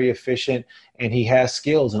 he's very efficient, and he has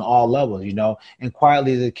skills in all levels. And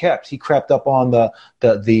quietly as it kept, he crept up on the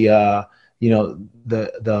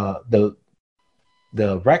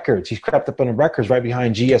records. He's crept up on the records right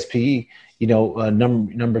behind GSPE.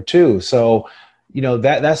 Number 2. So.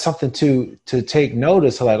 that's something to take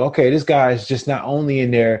notice of. Like, okay, this guy is just not only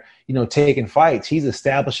in there, taking fights, he's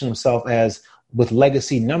establishing himself as with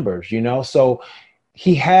legacy numbers, so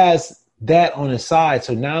he has that on his side.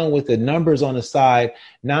 So now with the numbers on the side,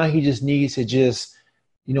 now he just needs to just,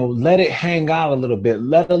 let it hang out a little bit,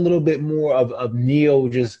 let a little bit more of Neal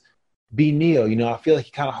just be Neal. I feel like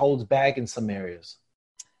he kind of holds back in some areas.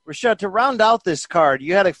 Rashad, to round out this card,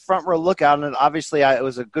 you had a front row look out, and obviously it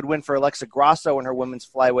was a good win for Alexa Grasso in her women's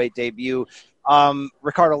flyweight debut.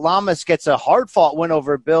 Ricardo Lamas gets a hard-fought win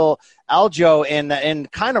over Bill Aljo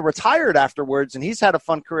and kind of retired afterwards, and he's had a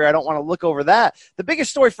fun career. I don't want to look over that. The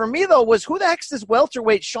biggest story for me, though, was who the heck's this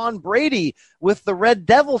welterweight Sean Brady with the Red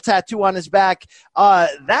Devil tattoo on his back?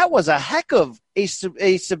 That was a heck of a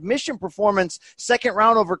submission performance, second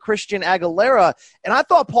round over Christian Aguilera, and I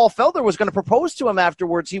thought Paul Felder was going to propose to him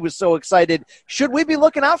afterwards. He was so excited. Should we be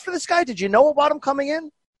looking out for this guy? Did you know about him coming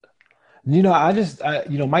in?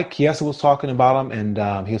 Mike Chiesa was talking about him,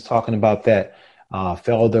 and he was talking about that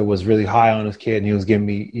Felder was really high on his kid, and he was giving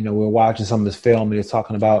me, we were watching some of his film, and he was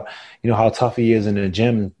talking about, how tough he is in the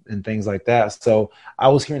gym and things like that. So I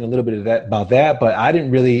was hearing a little bit about that, but I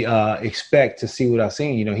didn't really expect to see what I've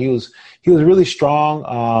seen. He was really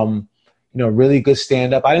strong, really good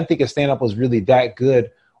stand-up. I didn't think his stand-up was really that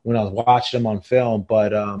good when I was watching him on film,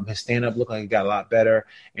 but his stand-up looked like he got a lot better.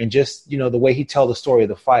 And just, the way he tells the story of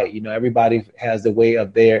the fight, everybody has the way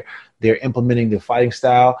of they're implementing the fighting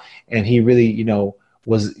style, and he really,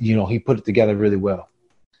 he put it together really well.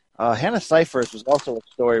 Hannah Cifers was also a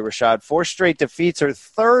story, Rashad. 4 straight defeats, her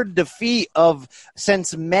third defeat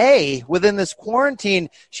since May within this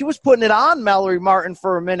quarantine. She was putting it on Mallory Martin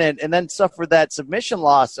for a minute and then suffered that submission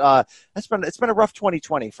loss. It's been a rough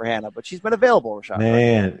 2020 for Hannah, but she's been available, Rashad.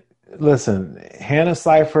 Man, listen, Hannah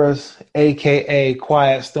Cifers, a.k.a.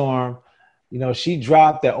 Quiet Storm, she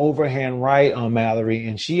dropped that overhand right on Mallory,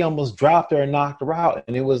 and she almost dropped her and knocked her out.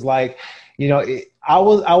 And it was like, I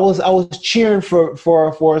was cheering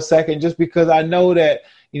for a second, just because I know that,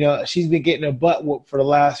 she's been getting her butt whooped for the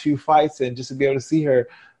last few fights, and just to be able to see her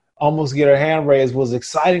almost get her hand raised was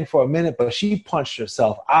exciting for a minute, but she punched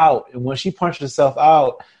herself out. And when she punched herself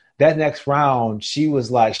out, that next round, she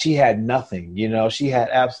was like, she had nothing, she had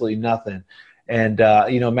absolutely nothing. And,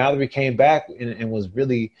 Mallory came back and was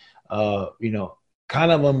really,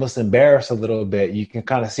 kind of almost embarrassed a little bit. You can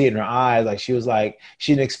kind of see it in her eyes. Like she was like,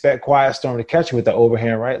 she didn't expect Quiet Storm to catch her with the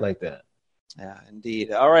overhand right like that. Yeah,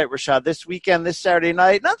 indeed. All right, Rashad, this weekend, this Saturday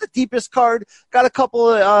night, not the deepest card. Got a couple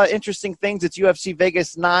of interesting things. It's UFC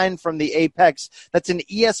Vegas 9 from the Apex. That's an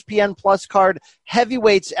ESPN Plus card.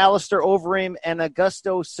 Heavyweights Alistair Overeem and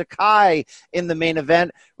Augusto Sakai in the main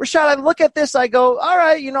event. Rashad, I look at this, I go, all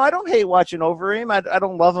right, I don't hate watching Overeem. I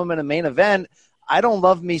don't love him in a main event. I don't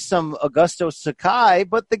love me some Augusto Sakai,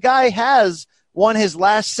 but the guy has won his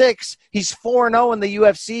last 6. He's 4-0 in the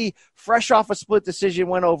UFC, fresh off a split decision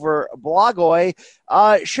win over Blagoy.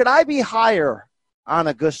 Should I be higher on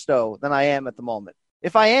Augusto than I am at the moment?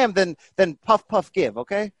 If I am, then puff, puff, give,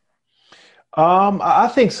 okay? I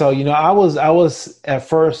think so. I was at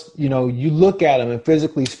first, you look at him and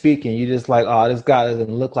physically speaking, you're just like, oh, this guy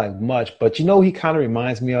doesn't look like much. But he kind of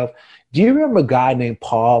reminds me of, do you remember a guy named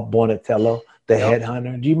Paul Bonatello? The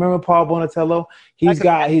headhunter. Do you remember Paul Bonatello? He's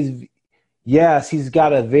got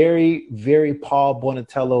a very, very Paul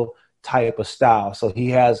Bonatello type of style. So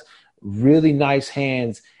he has really nice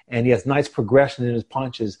hands and he has nice progression in his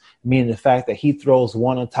punches, meaning the fact that he throws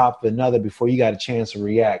one on top of another before you got a chance to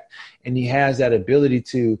react. And he has that ability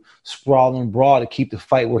to sprawl and brawl to keep the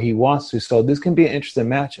fight where he wants to. So this can be an interesting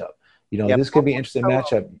matchup. This could be an interesting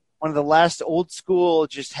matchup. One of the last old school,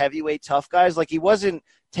 just heavyweight tough guys. Like he wasn't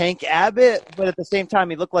Tank Abbott, but at the same time,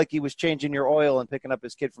 he looked like he was changing your oil and picking up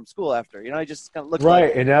his kid from school after. He just kind of looked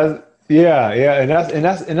right. And that's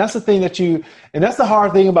the thing and that's the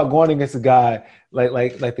hard thing about going against a guy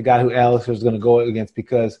like the guy who Alex was going to go against,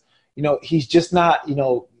 because he's just not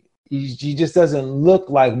he just doesn't look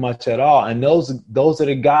like much at all. And those are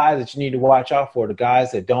the guys that you need to watch out for. The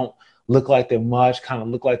guys that don't look like they're much, kind of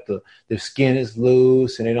look like their skin is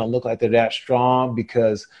loose and they don't look like they're that strong,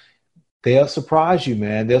 because they'll surprise you,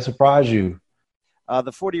 man. They'll surprise you.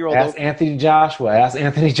 The 40-year-old. Ask Anthony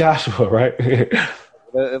Joshua, right?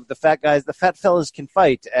 The fat guys, the fat fellas can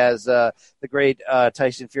fight, as the great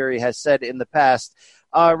Tyson Fury has said in the past.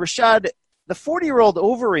 Rashad, the 40-year-old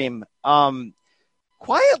Overeem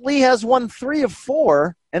quietly has won 3 of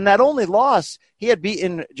 4, and that only loss, he had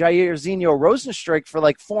beaten Jairzinho Rozenstruik for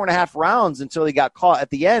like 4.5 rounds until he got caught at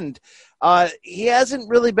the end. He hasn't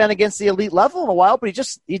really been against the elite level in a while, but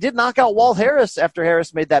he did knock out Walt Harris after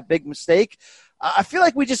Harris made that big mistake. I feel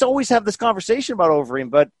like we just always have this conversation about Overeem,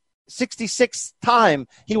 but 66th time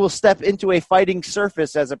he will step into a fighting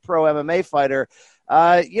surface as a pro MMA fighter.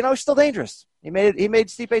 He's still dangerous. He made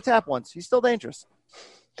Stipe tap once. He's still dangerous.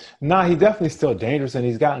 Nah, he's definitely still dangerous, and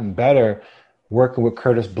he's gotten better working with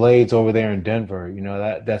Curtis Blades over there in Denver.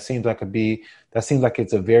 That seems like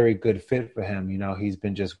it's a very good fit for him. He's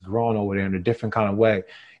been just growing over there in a different kind of way.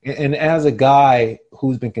 And as a guy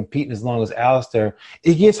who's been competing as long as Alistair,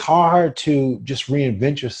 it gets hard to just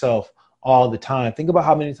reinvent yourself all the time. Think about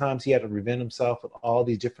how many times he had to reinvent himself with all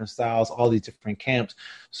these different styles, all these different camps.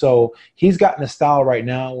 So he's gotten a style right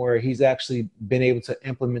now where he's actually been able to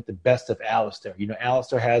implement the best of Alistair.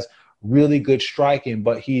 Alistair has really good striking,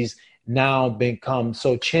 but he's now become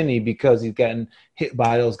so chinny because he's gotten hit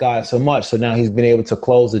by those guys so much. So now he's been able to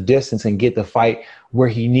close the distance and get the fight where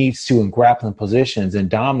he needs to in grappling positions and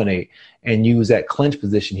dominate and use that clinch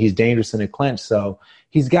position. He's dangerous in the clinch. So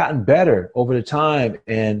he's gotten better over the time,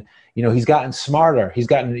 and he's gotten smarter. He's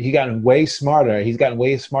gotten way smarter. He's gotten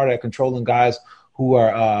way smarter at controlling guys who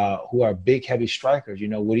are big, heavy strikers.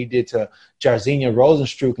 What he did to Jairzinho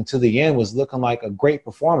Rozenstruik until the end was looking like a great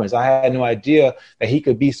performance. I had no idea that he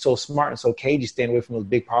could be so smart and so cagey, staying away from those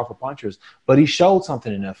big, powerful punchers. But he showed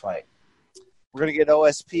something in that fight. We're going to get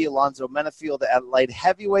OSP, Alonzo Menafield, at light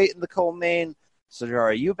heavyweight in the co-main.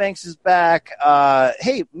 Sijara Eubanks is back.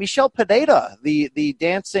 Hey, Michel Pineda, the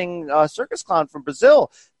dancing circus clown from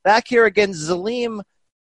Brazil, back here against Zalim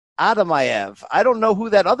Adamayev. I don't know who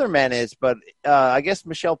that other man is, but I guess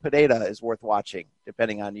Michel Pineda is worth watching,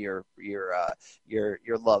 depending on your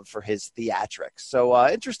love for his theatrics. So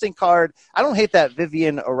interesting card. I don't hate that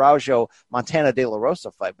Vivian Araujo Montana De La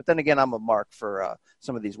Rosa fight, but then again, I'm a mark for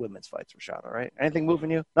some of these women's fights, Rashad. All right, anything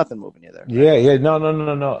moving you? Nothing moving you there. Yeah, no.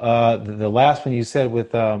 The last one you said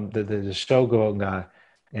with the Shogo guy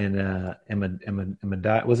and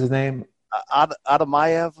Emma, what's his name?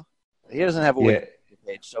 Adamayev. He doesn't have a win.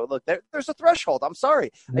 Page. So look, there's a threshold. I'm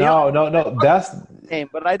sorry. No. That's name,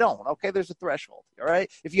 but I don't. Okay, there's a threshold. All right.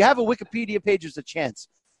 If you have a Wikipedia page, there's a chance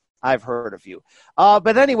I've heard of you.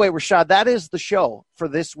 But anyway, Rashad, that is the show for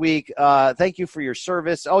this week. Thank you for your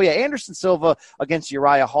service. Oh yeah, Anderson Silva against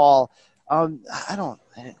Uriah Hall. I don't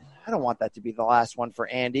want that to be the last one for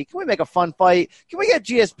Andy. Can we make a fun fight? Can we get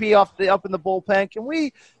GSP up in the bullpen? Can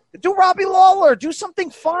we do Robbie Lawler? Do something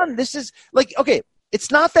fun. This is like, okay. It's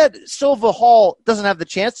not that Silva Hall doesn't have the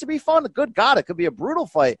chance to be fun. Good God, it could be a brutal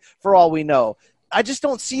fight for all we know. I just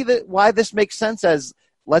don't see why this makes sense as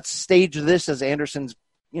let's stage this as Anderson's,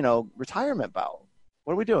 retirement bout.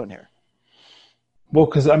 What are we doing here? Well,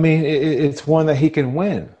 because it's one that he can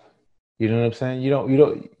win. You know what I'm saying?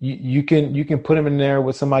 You can put him in there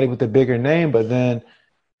with somebody with a bigger name, but then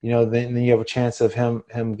you have a chance of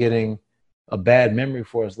him getting a bad memory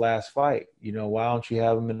for his last fight. Why don't you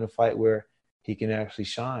have him in a fight where he can actually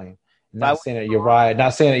shine? Not saying that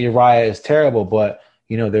Uriah is terrible, but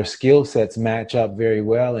their skill sets match up very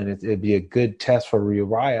well, and it'd be a good test for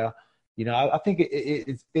Uriah. I think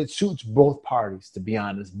it suits both parties, to be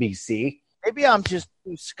honest. BC. Maybe I'm just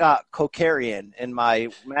Scott Kokarian in my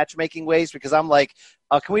matchmaking ways, because I'm like,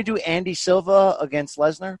 can we do Andy Silva against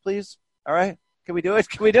Lesnar, please? All right, can we do it?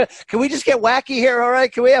 Can we just get wacky here? All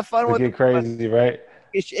right, can we have fun with it? Get crazy, right?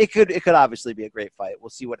 It could obviously be a great fight. We'll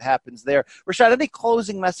see what happens there. Rashad, any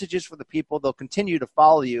closing messages for the people? They'll continue to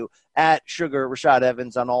follow you at Sugar Rashad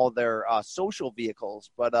Evans on all their social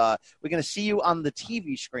vehicles, but we're going to see you on the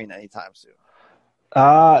TV screen anytime soon.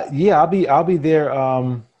 Yeah, I'll be there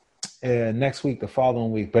next week, the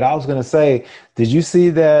following week. But I was going to say, did you see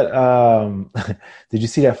that? Did you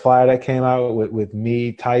see that flyer that came out with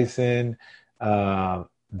me, Tyson,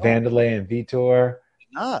 Vanderlei, and Vitor?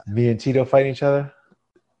 Me and Tito fighting each other.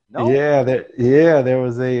 No. Yeah, there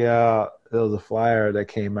was a flyer that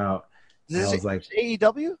came out. Is this like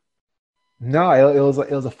AEW? No, it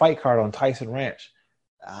was a fight card on Tyson Ranch.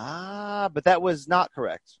 But that was not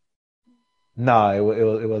correct. No,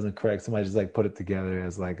 it wasn't correct. Somebody just put it together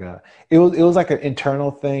as it was like an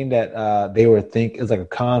internal thing that they were it was like a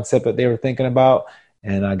concept that they were thinking about,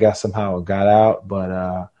 and I guess somehow it got out.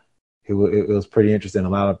 But it was pretty interesting. A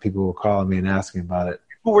lot of people were calling me and asking about it.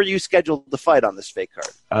 Who were you scheduled to fight on this fake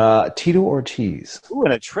card? Tito Ortiz. Ooh,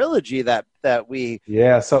 in a trilogy that we.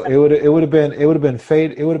 Yeah, so it would have been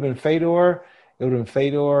Fedor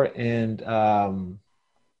and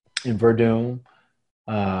Verdun,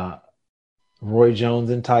 Roy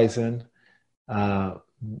Jones and Tyson, Vitor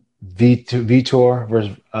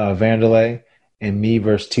versus Vanderlei, and me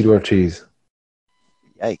versus Tito Ortiz.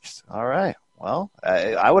 Yikes! All right. Well,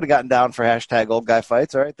 I would have gotten down for #old guy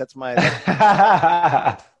fights. All right, that's my.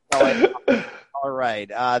 How All right.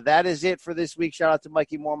 That is it for this week. Shout out to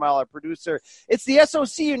Mikey Mormile, our producer. It's the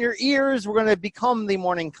SOC in your ears. We're going to become the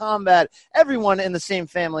Morning Combat. Everyone in the same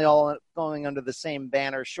family, all going under the same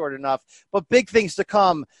banner, short enough. But big things to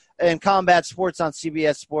come in combat sports on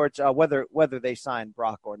CBS Sports, whether they sign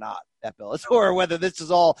Brock or not at Bellator, or whether this is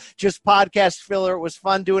all just podcast filler. It was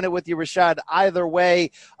fun doing it with you, Rashad. Either way,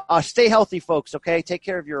 stay healthy, folks, okay? Take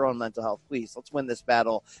care of your own mental health, please. Let's win this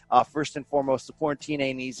battle. First and foremost, the quarantine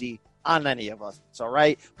ain't easy on any of us, all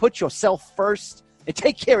right? Put yourself first and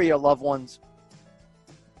take care of your loved ones.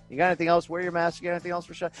 You got anything else? Wear your mask. You got anything else,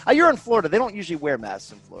 Rashad? You're in Florida. They don't usually wear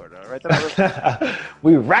masks in Florida, right?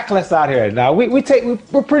 We reckless out here. Now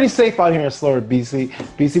we're pretty safe out here in Florida,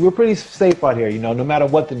 BC, we're pretty safe out here. You know, no matter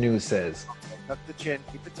what the news says. Tuck the chin.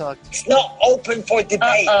 Keep it tucked. It's not open for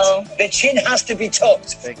debate. The chin has to be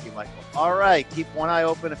tucked. Thank you, Michael. All right, keep one eye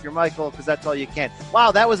open if you're Michael, because that's all you can.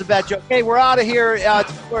 Wow, that was a bad joke. Hey, we're out of here.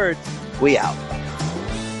 2 words. We out.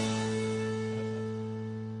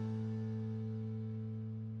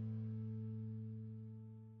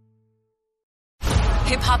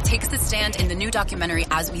 Hip-hop takes the stand in the new documentary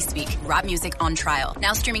As We Speak, Rap Music on Trial,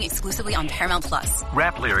 now streaming exclusively on Paramount+.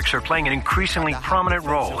 Rap lyrics are playing an increasingly prominent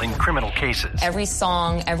role in criminal cases. Every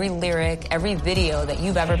song, every lyric, every video that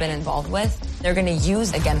you've ever been involved with, they're going to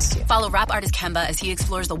use against you. Follow rap artist Kemba as he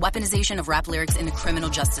explores the weaponization of rap lyrics in the criminal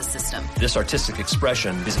justice system. This artistic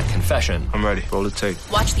expression is a confession. I'm ready. Roll the tape.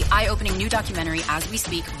 Watch the eye-opening new documentary As We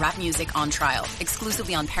Speak, Rap Music on Trial,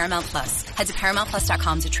 exclusively on Paramount+. Head to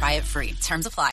ParamountPlus.com to try it free. Terms apply.